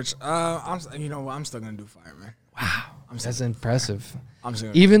 blowtorch. I'm still gonna do fire, man. Wow, that's impressive.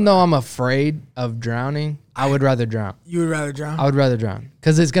 Even though I'm afraid of drowning, I would rather drown. You would rather drown? I would rather drown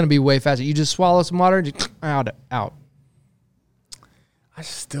because it's gonna be way faster. You just swallow some water, and just out. I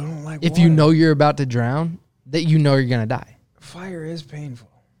still don't like. If water. you know you're about to drown, that you know you're gonna die. Fire is painful.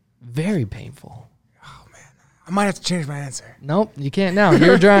 Very painful. Oh man, I might have to change my answer. Nope, you can't now.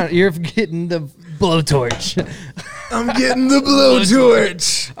 You're drowning. You're getting the blowtorch. I'm getting the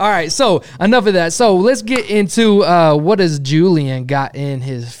blowtorch. All right, so enough of that. So let's get into what has Julien got in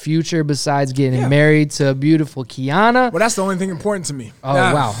his future besides getting married to a beautiful Kiana. Well, that's the only thing important to me. Oh,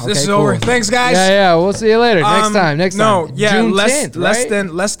 wow. Okay, this is cool. over. Thanks, guys. Yeah, we'll see you later. Next time. June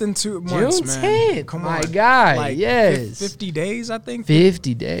 10th, less than 2 months, June 10th, man. Come on. my guy. Like yes. 50 days, I think.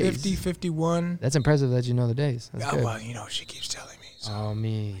 50 days. 50, 51. That's impressive that you know the days. That's good. Well, she keeps telling me. So oh,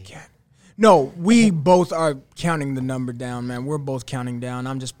 me. I can't. No, we both are counting the number down, man. We're both counting down.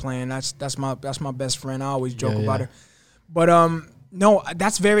 I'm just playing. That's my best friend. I always joke about her. But no,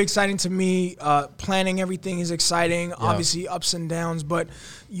 that's very exciting to me. Planning everything is exciting. Obviously ups and downs, but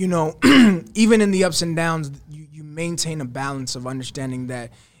even in the ups and downs, you maintain a balance of understanding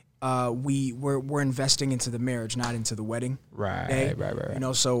that we're investing into the marriage, not into the wedding. Right.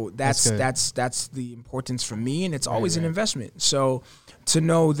 So that's the importance for me, and it's always an investment. So to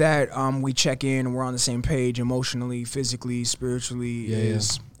know that we check in and we're on the same page emotionally, physically, spiritually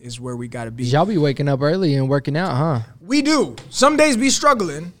is where we got to be. Y'all be waking up early and working out, huh? We do. Some days be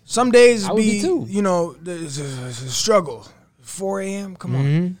struggling. Some days be too. There's a struggle. 4 a.m. Come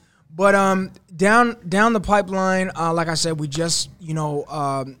on. But down the pipeline, like I said, we just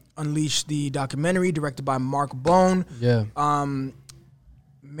unleashed the documentary directed by Mark Bone. Yeah.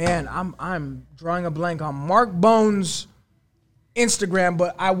 Man, I'm drawing a blank on Mark Bone's Instagram,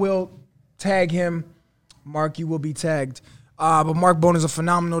 but I will tag him. Mark, you will be tagged. But Mark Bone is a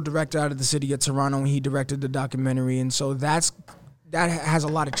phenomenal director out of the city of Toronto, and he directed the documentary, and so that has a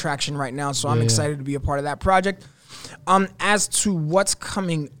lot of traction right now. So I'm excited to be a part of that project. As to what's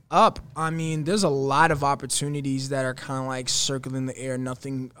coming up, I mean, there's a lot of opportunities that are kind of like circling the air.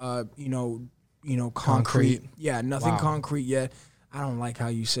 Nothing, concrete. Yeah, nothing concrete yet. I don't like how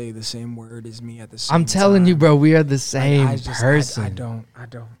you say the same word as me at the same time. I'm telling you, bro, we are the same person. I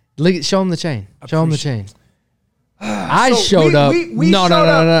don't. Look, show him the chain. Show him the chain. I showed up. We showed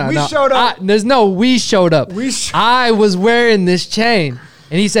up. We showed up. There's no we showed up. I was wearing this chain.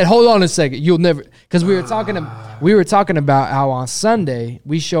 And he said, hold on a second. You'll never, because we were talking about how on Sunday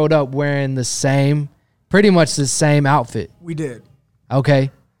we showed up wearing pretty much the same outfit. We did.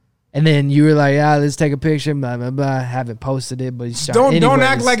 Okay. And then you were like, let's take a picture, blah, blah, blah. I haven't posted it, but you don't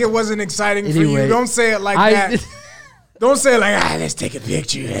act like it wasn't exciting for you. Don't say it like that. Don't say it like, let's take a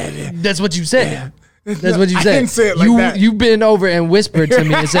picture. That's what you said. Yeah. That's what you said. I didn't say it like that. You been over and whispered to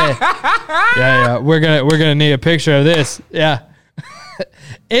me and said, yeah, we're gonna need a picture of this. Yeah.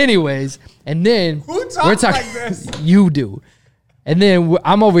 Anyways, and then who talks like this? You do. And then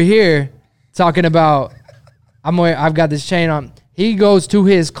I'm over here talking about I've got this chain on. He goes to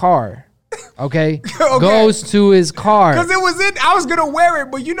his car. Okay? Goes to his car. Because I was gonna wear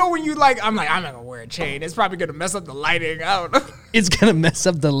it, but you know when you I'm not gonna wear a chain. It's probably gonna mess up the lighting. I don't know. It's gonna mess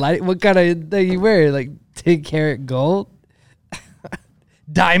up the light. What kind of thing you wear? Like 10 karat gold?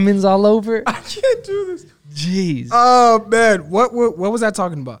 Diamonds all over? I can't do this. Jeez. Oh man, what was I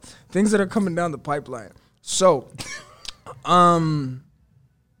talking about? Things that are coming down the pipeline. So, a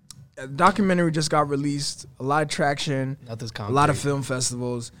documentary just got released. A lot of traction. Nothing's concrete. A lot of film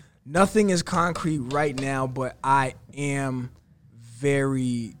festivals. Nothing is concrete right now, but I am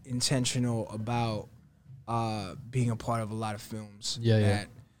very intentional about being a part of a lot of films that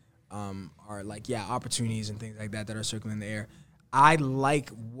are opportunities and things like that are circling the air. I like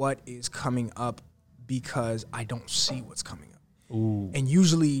what is coming up because I don't see what's coming up. Ooh. And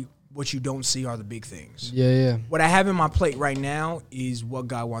usually what you don't see are the big things. Yeah. What I have in my plate right now is what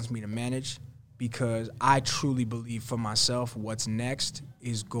God wants me to manage, because I truly believe for myself what's next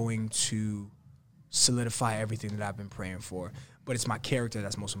is going to solidify everything that I've been praying for. But it's my character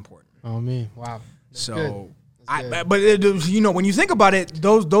that's most important. Oh, me. Wow. That's so when you think about it,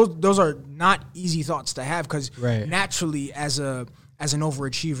 those are not easy thoughts to have, because naturally as an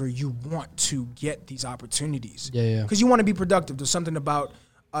overachiever, you want to get these opportunities. Yeah. Because you want to be productive. There's something about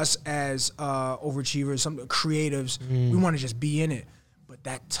us as overachievers, some creatives, we want to just be in it. But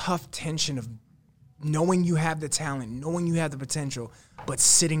that tough tension of knowing you have the talent, knowing you have the potential, but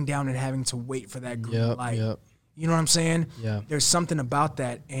sitting down and having to wait for that green light. Yep. You know what I'm saying? Yeah. There's something about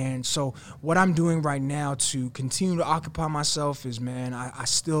that. And so what I'm doing right now to continue to occupy myself is, man, I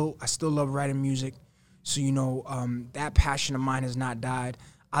still love writing music. So, that passion of mine has not died.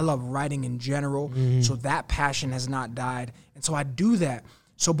 I love writing in general. So that passion has not died. And so I do that.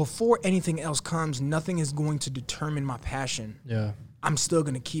 So before anything else comes, nothing is going to determine my passion. Yeah. I'm still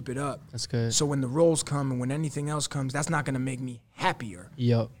going to keep it up. That's good. So when the roles come and when anything else comes, that's not going to make me happier.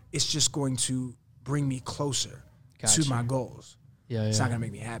 Yep. It's just going to bring me closer to my goals. Yeah. It's not going to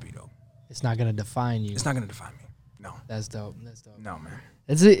make me happy, though. It's not going to define you. It's not going to define me. No. That's dope. No, man.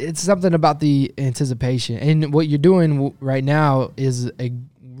 It's something about the anticipation. And what you're doing right now is a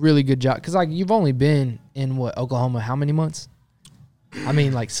really good job. Because, you've only been in, Oklahoma, how many months? I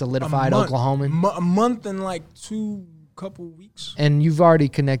mean, solidified Oklahoman? A month and, couple weeks. And you've already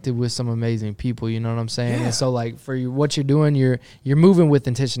connected with some amazing people, you know what I'm saying? Yeah. And so, for what you're doing, you're moving with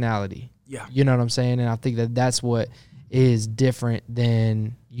intentionality. Yeah. You know what I'm saying? And I think that's what is different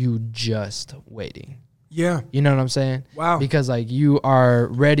than you just waiting. Yeah. You know what I'm saying? Wow. Because you are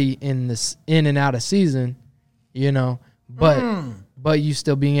ready in and out of season, but you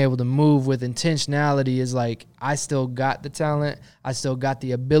still being able to move with intentionality is I still got the talent, I still got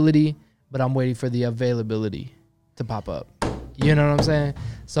the ability, but I'm waiting for the availability to pop up. You know what I'm saying?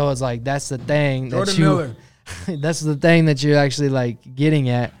 So it's that's the thing that's the thing that you're actually getting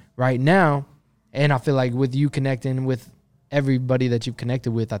at right now. And I feel with you connecting with everybody that you've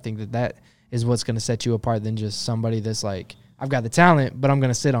connected with, I think that is what's going to set you apart than just somebody that's I've got the talent, but I'm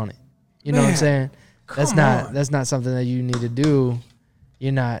going to sit on it. You know what I'm saying? That's not something that you need to do.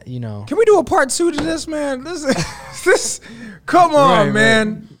 You're not, Can we do a part 2 to this, man? This come on,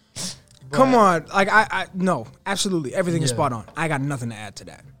 man. Right. Come on. No, absolutely. Everything is spot on. I got nothing to add to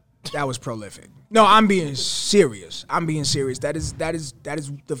that. That was prolific. No, I'm being serious. That is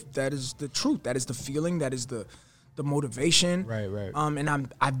the truth. That is the feeling. That is the motivation. Right. And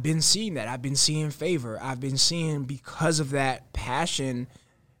I've been seeing that. I've been seeing favor. I've been seeing, because of that passion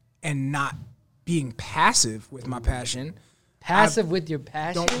and not being passive with my passion. Passive with your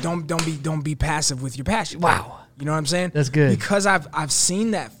passion? Don't be passive with your passion. Wow. You know what I'm saying? That's good. Because I've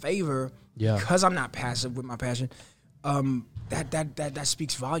seen that favor. Yeah. Because I'm not passive with my passion. That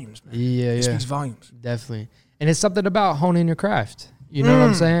speaks volumes, man. Yeah. It speaks volumes. Definitely. And it's something about honing your craft. You know what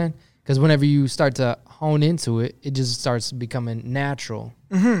I'm saying? Because whenever you start to hone into it, it just starts becoming natural.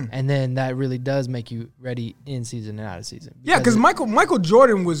 Mm-hmm. And then that really does make you ready in season and out of season. Because Michael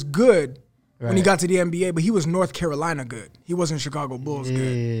Jordan was good when he got to the NBA, but he was North Carolina good. He wasn't Chicago Bulls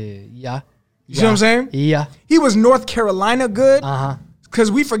good. Yeah. You see what I'm saying? Yeah. He was North Carolina good. Uh-huh.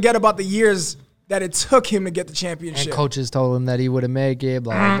 Because we forget about the years that it took him to get the championship. And coaches told him that he wouldn't make it,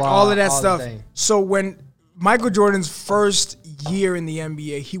 blah, blah, blah. All of that stuff. So when Michael Jordan's first year in the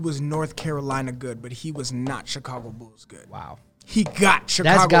NBA, he was North Carolina good, but he was not Chicago Bulls good. Wow. He got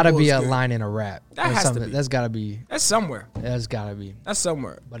Chicago That's got to Bulls be a good. line in a rap. That has to be. That's got to be. That's somewhere. That's got to be. That's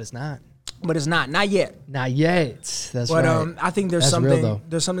somewhere. But it's not. But it's not. Not yet. Not yet. That's but, right. I think there's That's something. real, though.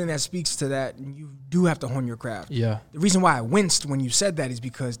 There's something that speaks to that, and you do have to hone your craft. Yeah. The reason why I winced when you said that is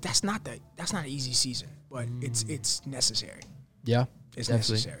because that's not an easy season, but it's necessary. Yeah. It's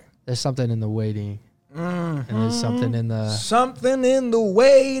definitely. necessary. There's something in the waiting. And there's something in the. Something in the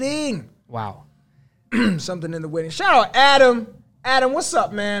waiting. Wow. Something in the waiting. Shout out Adam. Adam, what's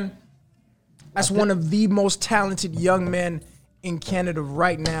up, man? That's one of the most talented young men in Canada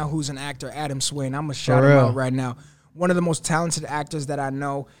right now who's an actor, Adam Swain. I'm going to shout him out right now. One of the most talented actors that I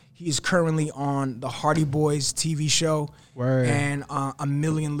know. He's currently on the Hardy Boys TV show. Word. And A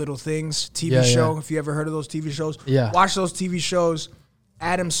Million Little Things TV show. If you ever heard of those TV shows. Yeah. Watch those TV shows.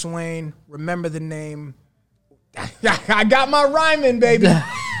 Adam Swain. Remember the name. I got my rhyming, baby.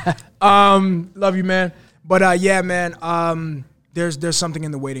 Love you, man. But yeah, man. There's something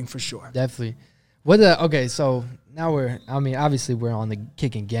in the waiting for sure. Definitely. Okay, so now obviously we're on the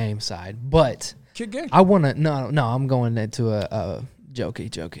kicking game side, but Kick game. I want to no, I'm going into a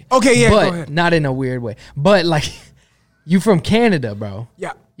jokey. Okay, yeah, but go ahead. not in a weird way. But like, you from Canada, bro.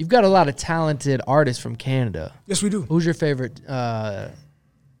 Yeah. You've got a lot of talented artists from Canada. Yes, we do. Who's your favorite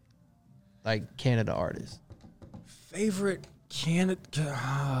like Canada artist? Favorite Canada?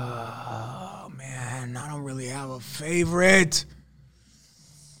 Oh man, I don't really have a favorite.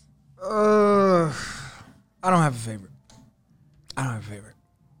 I don't have a favorite.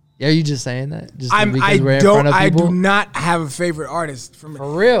 Yeah, are you just saying that? Just I we're in front of people? do not have a favorite artist. For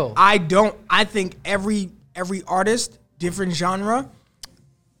real? I don't. I think every artist, different genre.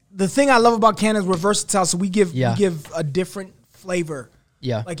 The thing I love about Canada is we're versatile, so we give a different flavor.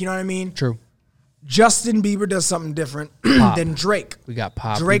 Yeah. Like, you know what I mean? True. Justin Bieber does something different than Drake. We got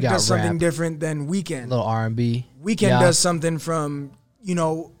pop. Drake we got does something rap, different than Weeknd. a little R&B. Weeknd does something from,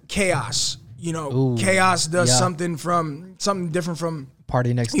 Chaos. Chaos does something different from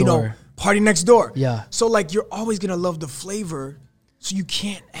Party Next Door. Party Next Door. Yeah. So like you're always gonna love the flavor. So you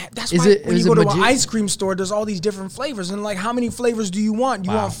can't. That's Is why it- when is you it go to an magi- ice cream store, there's all these different flavors, and like how many flavors do you want?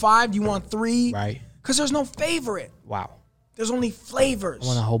 You Wow. want 5? You want 3? Right. Because there's no favorite. Wow. There's only flavors. I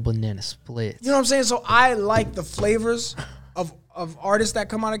want a whole banana split. You know what I'm saying? So I like the flavors of artists that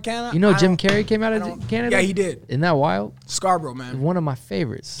come out of Canada. You know Jim Carrey came out of Canada? Yeah, he did. Isn't that wild? Scarborough, man. One of my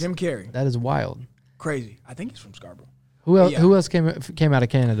favorites. Jim Carrey. That is wild. Crazy. I think he's from Scarborough. Who else? Yeah. Who else came out of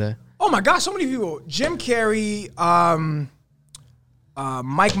Canada? Oh my gosh, so many people. Jim Carrey,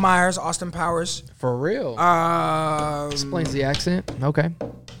 Mike Myers, Austin Powers. For real? Explains the accent. Okay.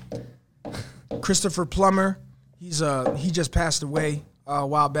 Christopher Plummer. He just passed away a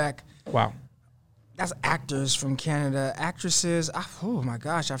while back. Wow. That's actors from Canada. Actresses. Oh my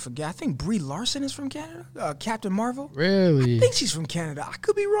gosh, I forget. I think Brie Larson is from Canada. Captain Marvel. Really? I think she's from Canada. I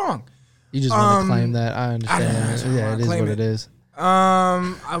could be wrong. You just want to claim that. I understand. I It is what it is.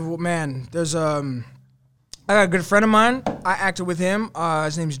 Man, there's I got a good friend of mine. I acted with him.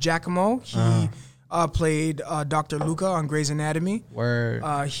 His name's Giacomo. He played Dr. Luca on Grey's Anatomy. Word.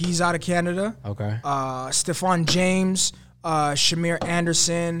 He's out of Canada. Okay. Stephon James, Shamir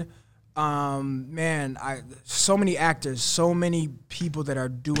Anderson. So many actors, so many people that are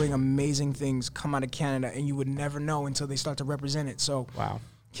doing amazing things come out of Canada, and you would never know until they start to represent it. So Wow.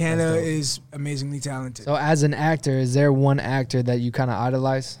 Canada is amazingly talented. So as an actor, is there one actor that you kind of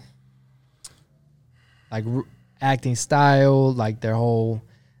idolize? Like acting style, like their whole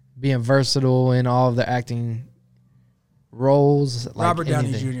being versatile in all of their acting roles? Like Robert Downey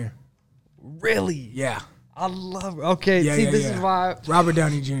anything. Jr. Really? Yeah. I love. Okay, this is why. Robert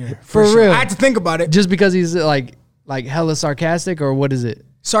Downey Jr. For sure. real. I had to think about it. Just because he's like hella sarcastic, or what is it?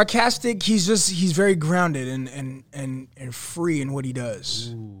 Sarcastic. He's very grounded and free in what he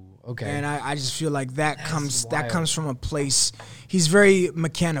does. Ooh, okay. And I just feel like that comes from a place. He's very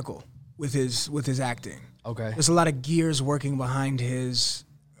mechanical with his acting. Okay. There's a lot of gears working behind his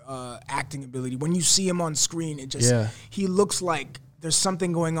acting ability. When you see him on screen, he looks like there's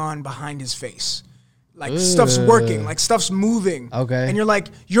something going on behind his face. Like stuff's working, like stuff's moving. Okay. And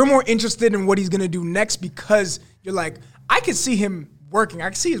you're more interested in what he's gonna do next because you're like, I can see him working. I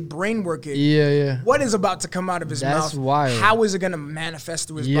can see his brain working. Yeah. What is about to come out of his mouth? That's wild. How is it gonna manifest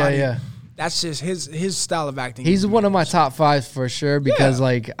through his body? Yeah. That's just his style of acting. He's one of my top 5 for sure because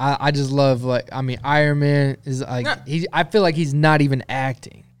like I just love Iron Man is like I feel like he's not even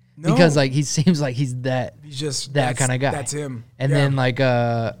acting because like he seems like he's just that kind of guy. That's him. And then like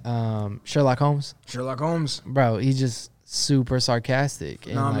Sherlock Holmes, bro, he's just super sarcastic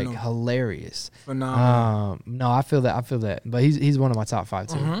and like hilarious. Phenomenal. No, I feel that. But he's one of my top 5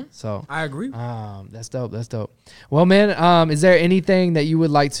 too. So I agree. That's dope. Well, man, is there anything that you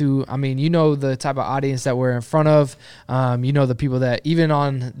would like to? I mean, you know the type of audience that we're in front of. You know the people that even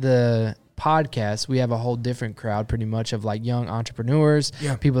on the podcast, we have a whole different crowd pretty much of like young entrepreneurs,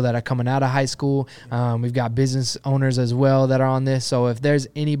 people that are coming out of high school. We've got business owners as well that are on this. So if there's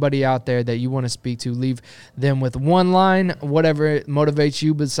anybody out there that you want to speak to, leave them with one line, whatever motivates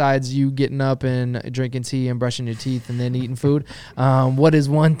you besides you getting up and drinking tea and brushing your teeth and then eating food. What is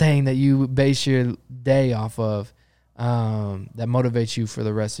one thing that you base your day off of that motivates you for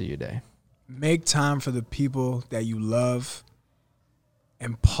the rest of your day? Make time for the people that you love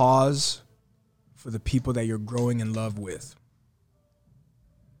and pause for the people that you're growing in love with.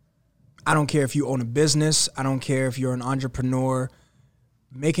 I don't care if you own a business. I don't care if you're an entrepreneur.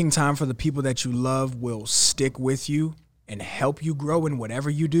 Making time for the people that you love will stick with you and help you grow in whatever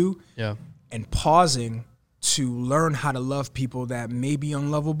you do. Yeah. And pausing to learn how to love people that may be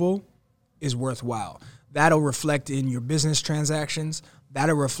unlovable is worthwhile. That'll reflect in your business transactions.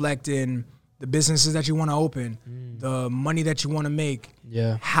 That'll reflect in the businesses that you want to open, the money that you want to make,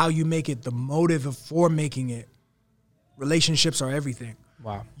 how you make it, the motive for making it. Relationships are everything.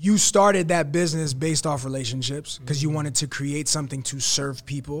 Wow. You started that business based off relationships because you wanted to create something to serve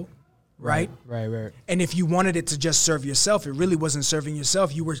people, right? Right. And if you wanted it to just serve yourself, it really wasn't serving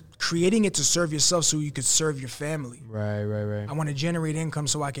yourself. You were creating it to serve yourself so you could serve your family. Right. I want to generate income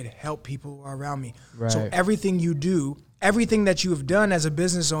so I could help people who are around me. Right. So everything you do, everything that you have done as a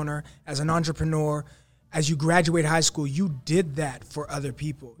business owner, as an entrepreneur, as you graduate high school, you did that for other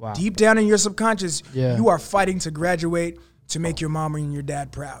people. Wow. Deep down in your subconscious, you are fighting to graduate, to make your mom and your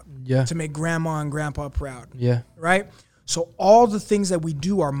dad proud, to make grandma and grandpa proud, right? So all the things that we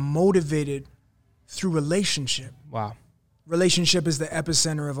do are motivated through relationship. Wow. Relationship is the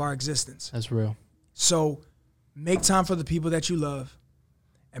epicenter of our existence. That's real. So make time for the people that you love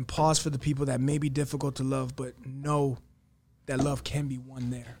and pause for the people that may be difficult to love, but know that love can be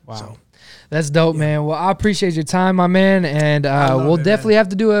won there. Wow. So, that's dope, man. Well, I appreciate your time, my man. And we'll definitely have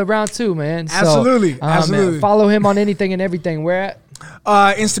to do a round 2, man. Absolutely. So, Absolutely. Man, follow him on anything and everything. Where at?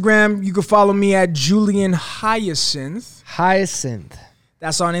 Instagram, you can follow me at Julien Hyacinthe. Hyacinthe.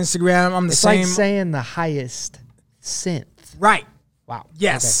 That's on Instagram. I'm the it's same. It's like saying the highest synth. Right. Wow.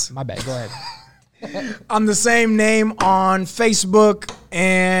 Yes. Okay. My bad. Go ahead. I'm the same name on Facebook,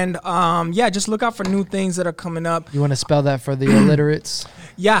 and just look out for new things that are coming up. You want to spell that for the illiterates?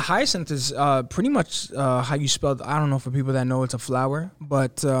 Yeah, hyacinth is pretty much how you spell. I don't know for people that know it's a flower,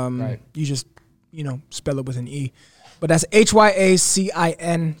 but you just spell it with an E. But that's Hyacinthe.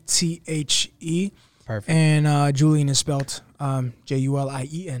 Perfect. And Julien is spelled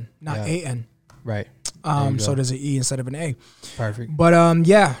Julien, not A-N. Right. So there's an E instead of an A. Perfect. But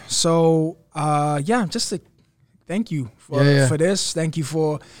just to thank you for this. Thank you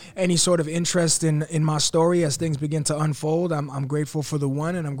for any sort of interest in my story as things begin to unfold. I'm grateful for the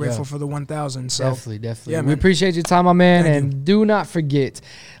 1 and I'm grateful for the 1,000. So definitely. Yeah, we appreciate your time, my man. Thank and you. Do not forget,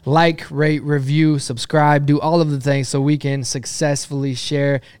 like, rate, review, subscribe, do all of the things so we can successfully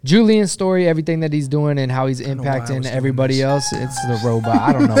share Julian's story, everything that he's doing and how he's impacting everybody else. It's the robot.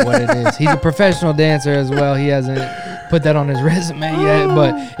 I don't know what it is. He's a professional dancer as well. He hasn't put that on his resume yet.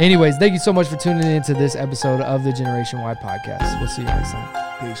 But anyways, thank you so much for tuning in to this episode of the Generation Y podcast. We'll see you next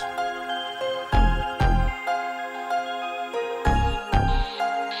time. Peace.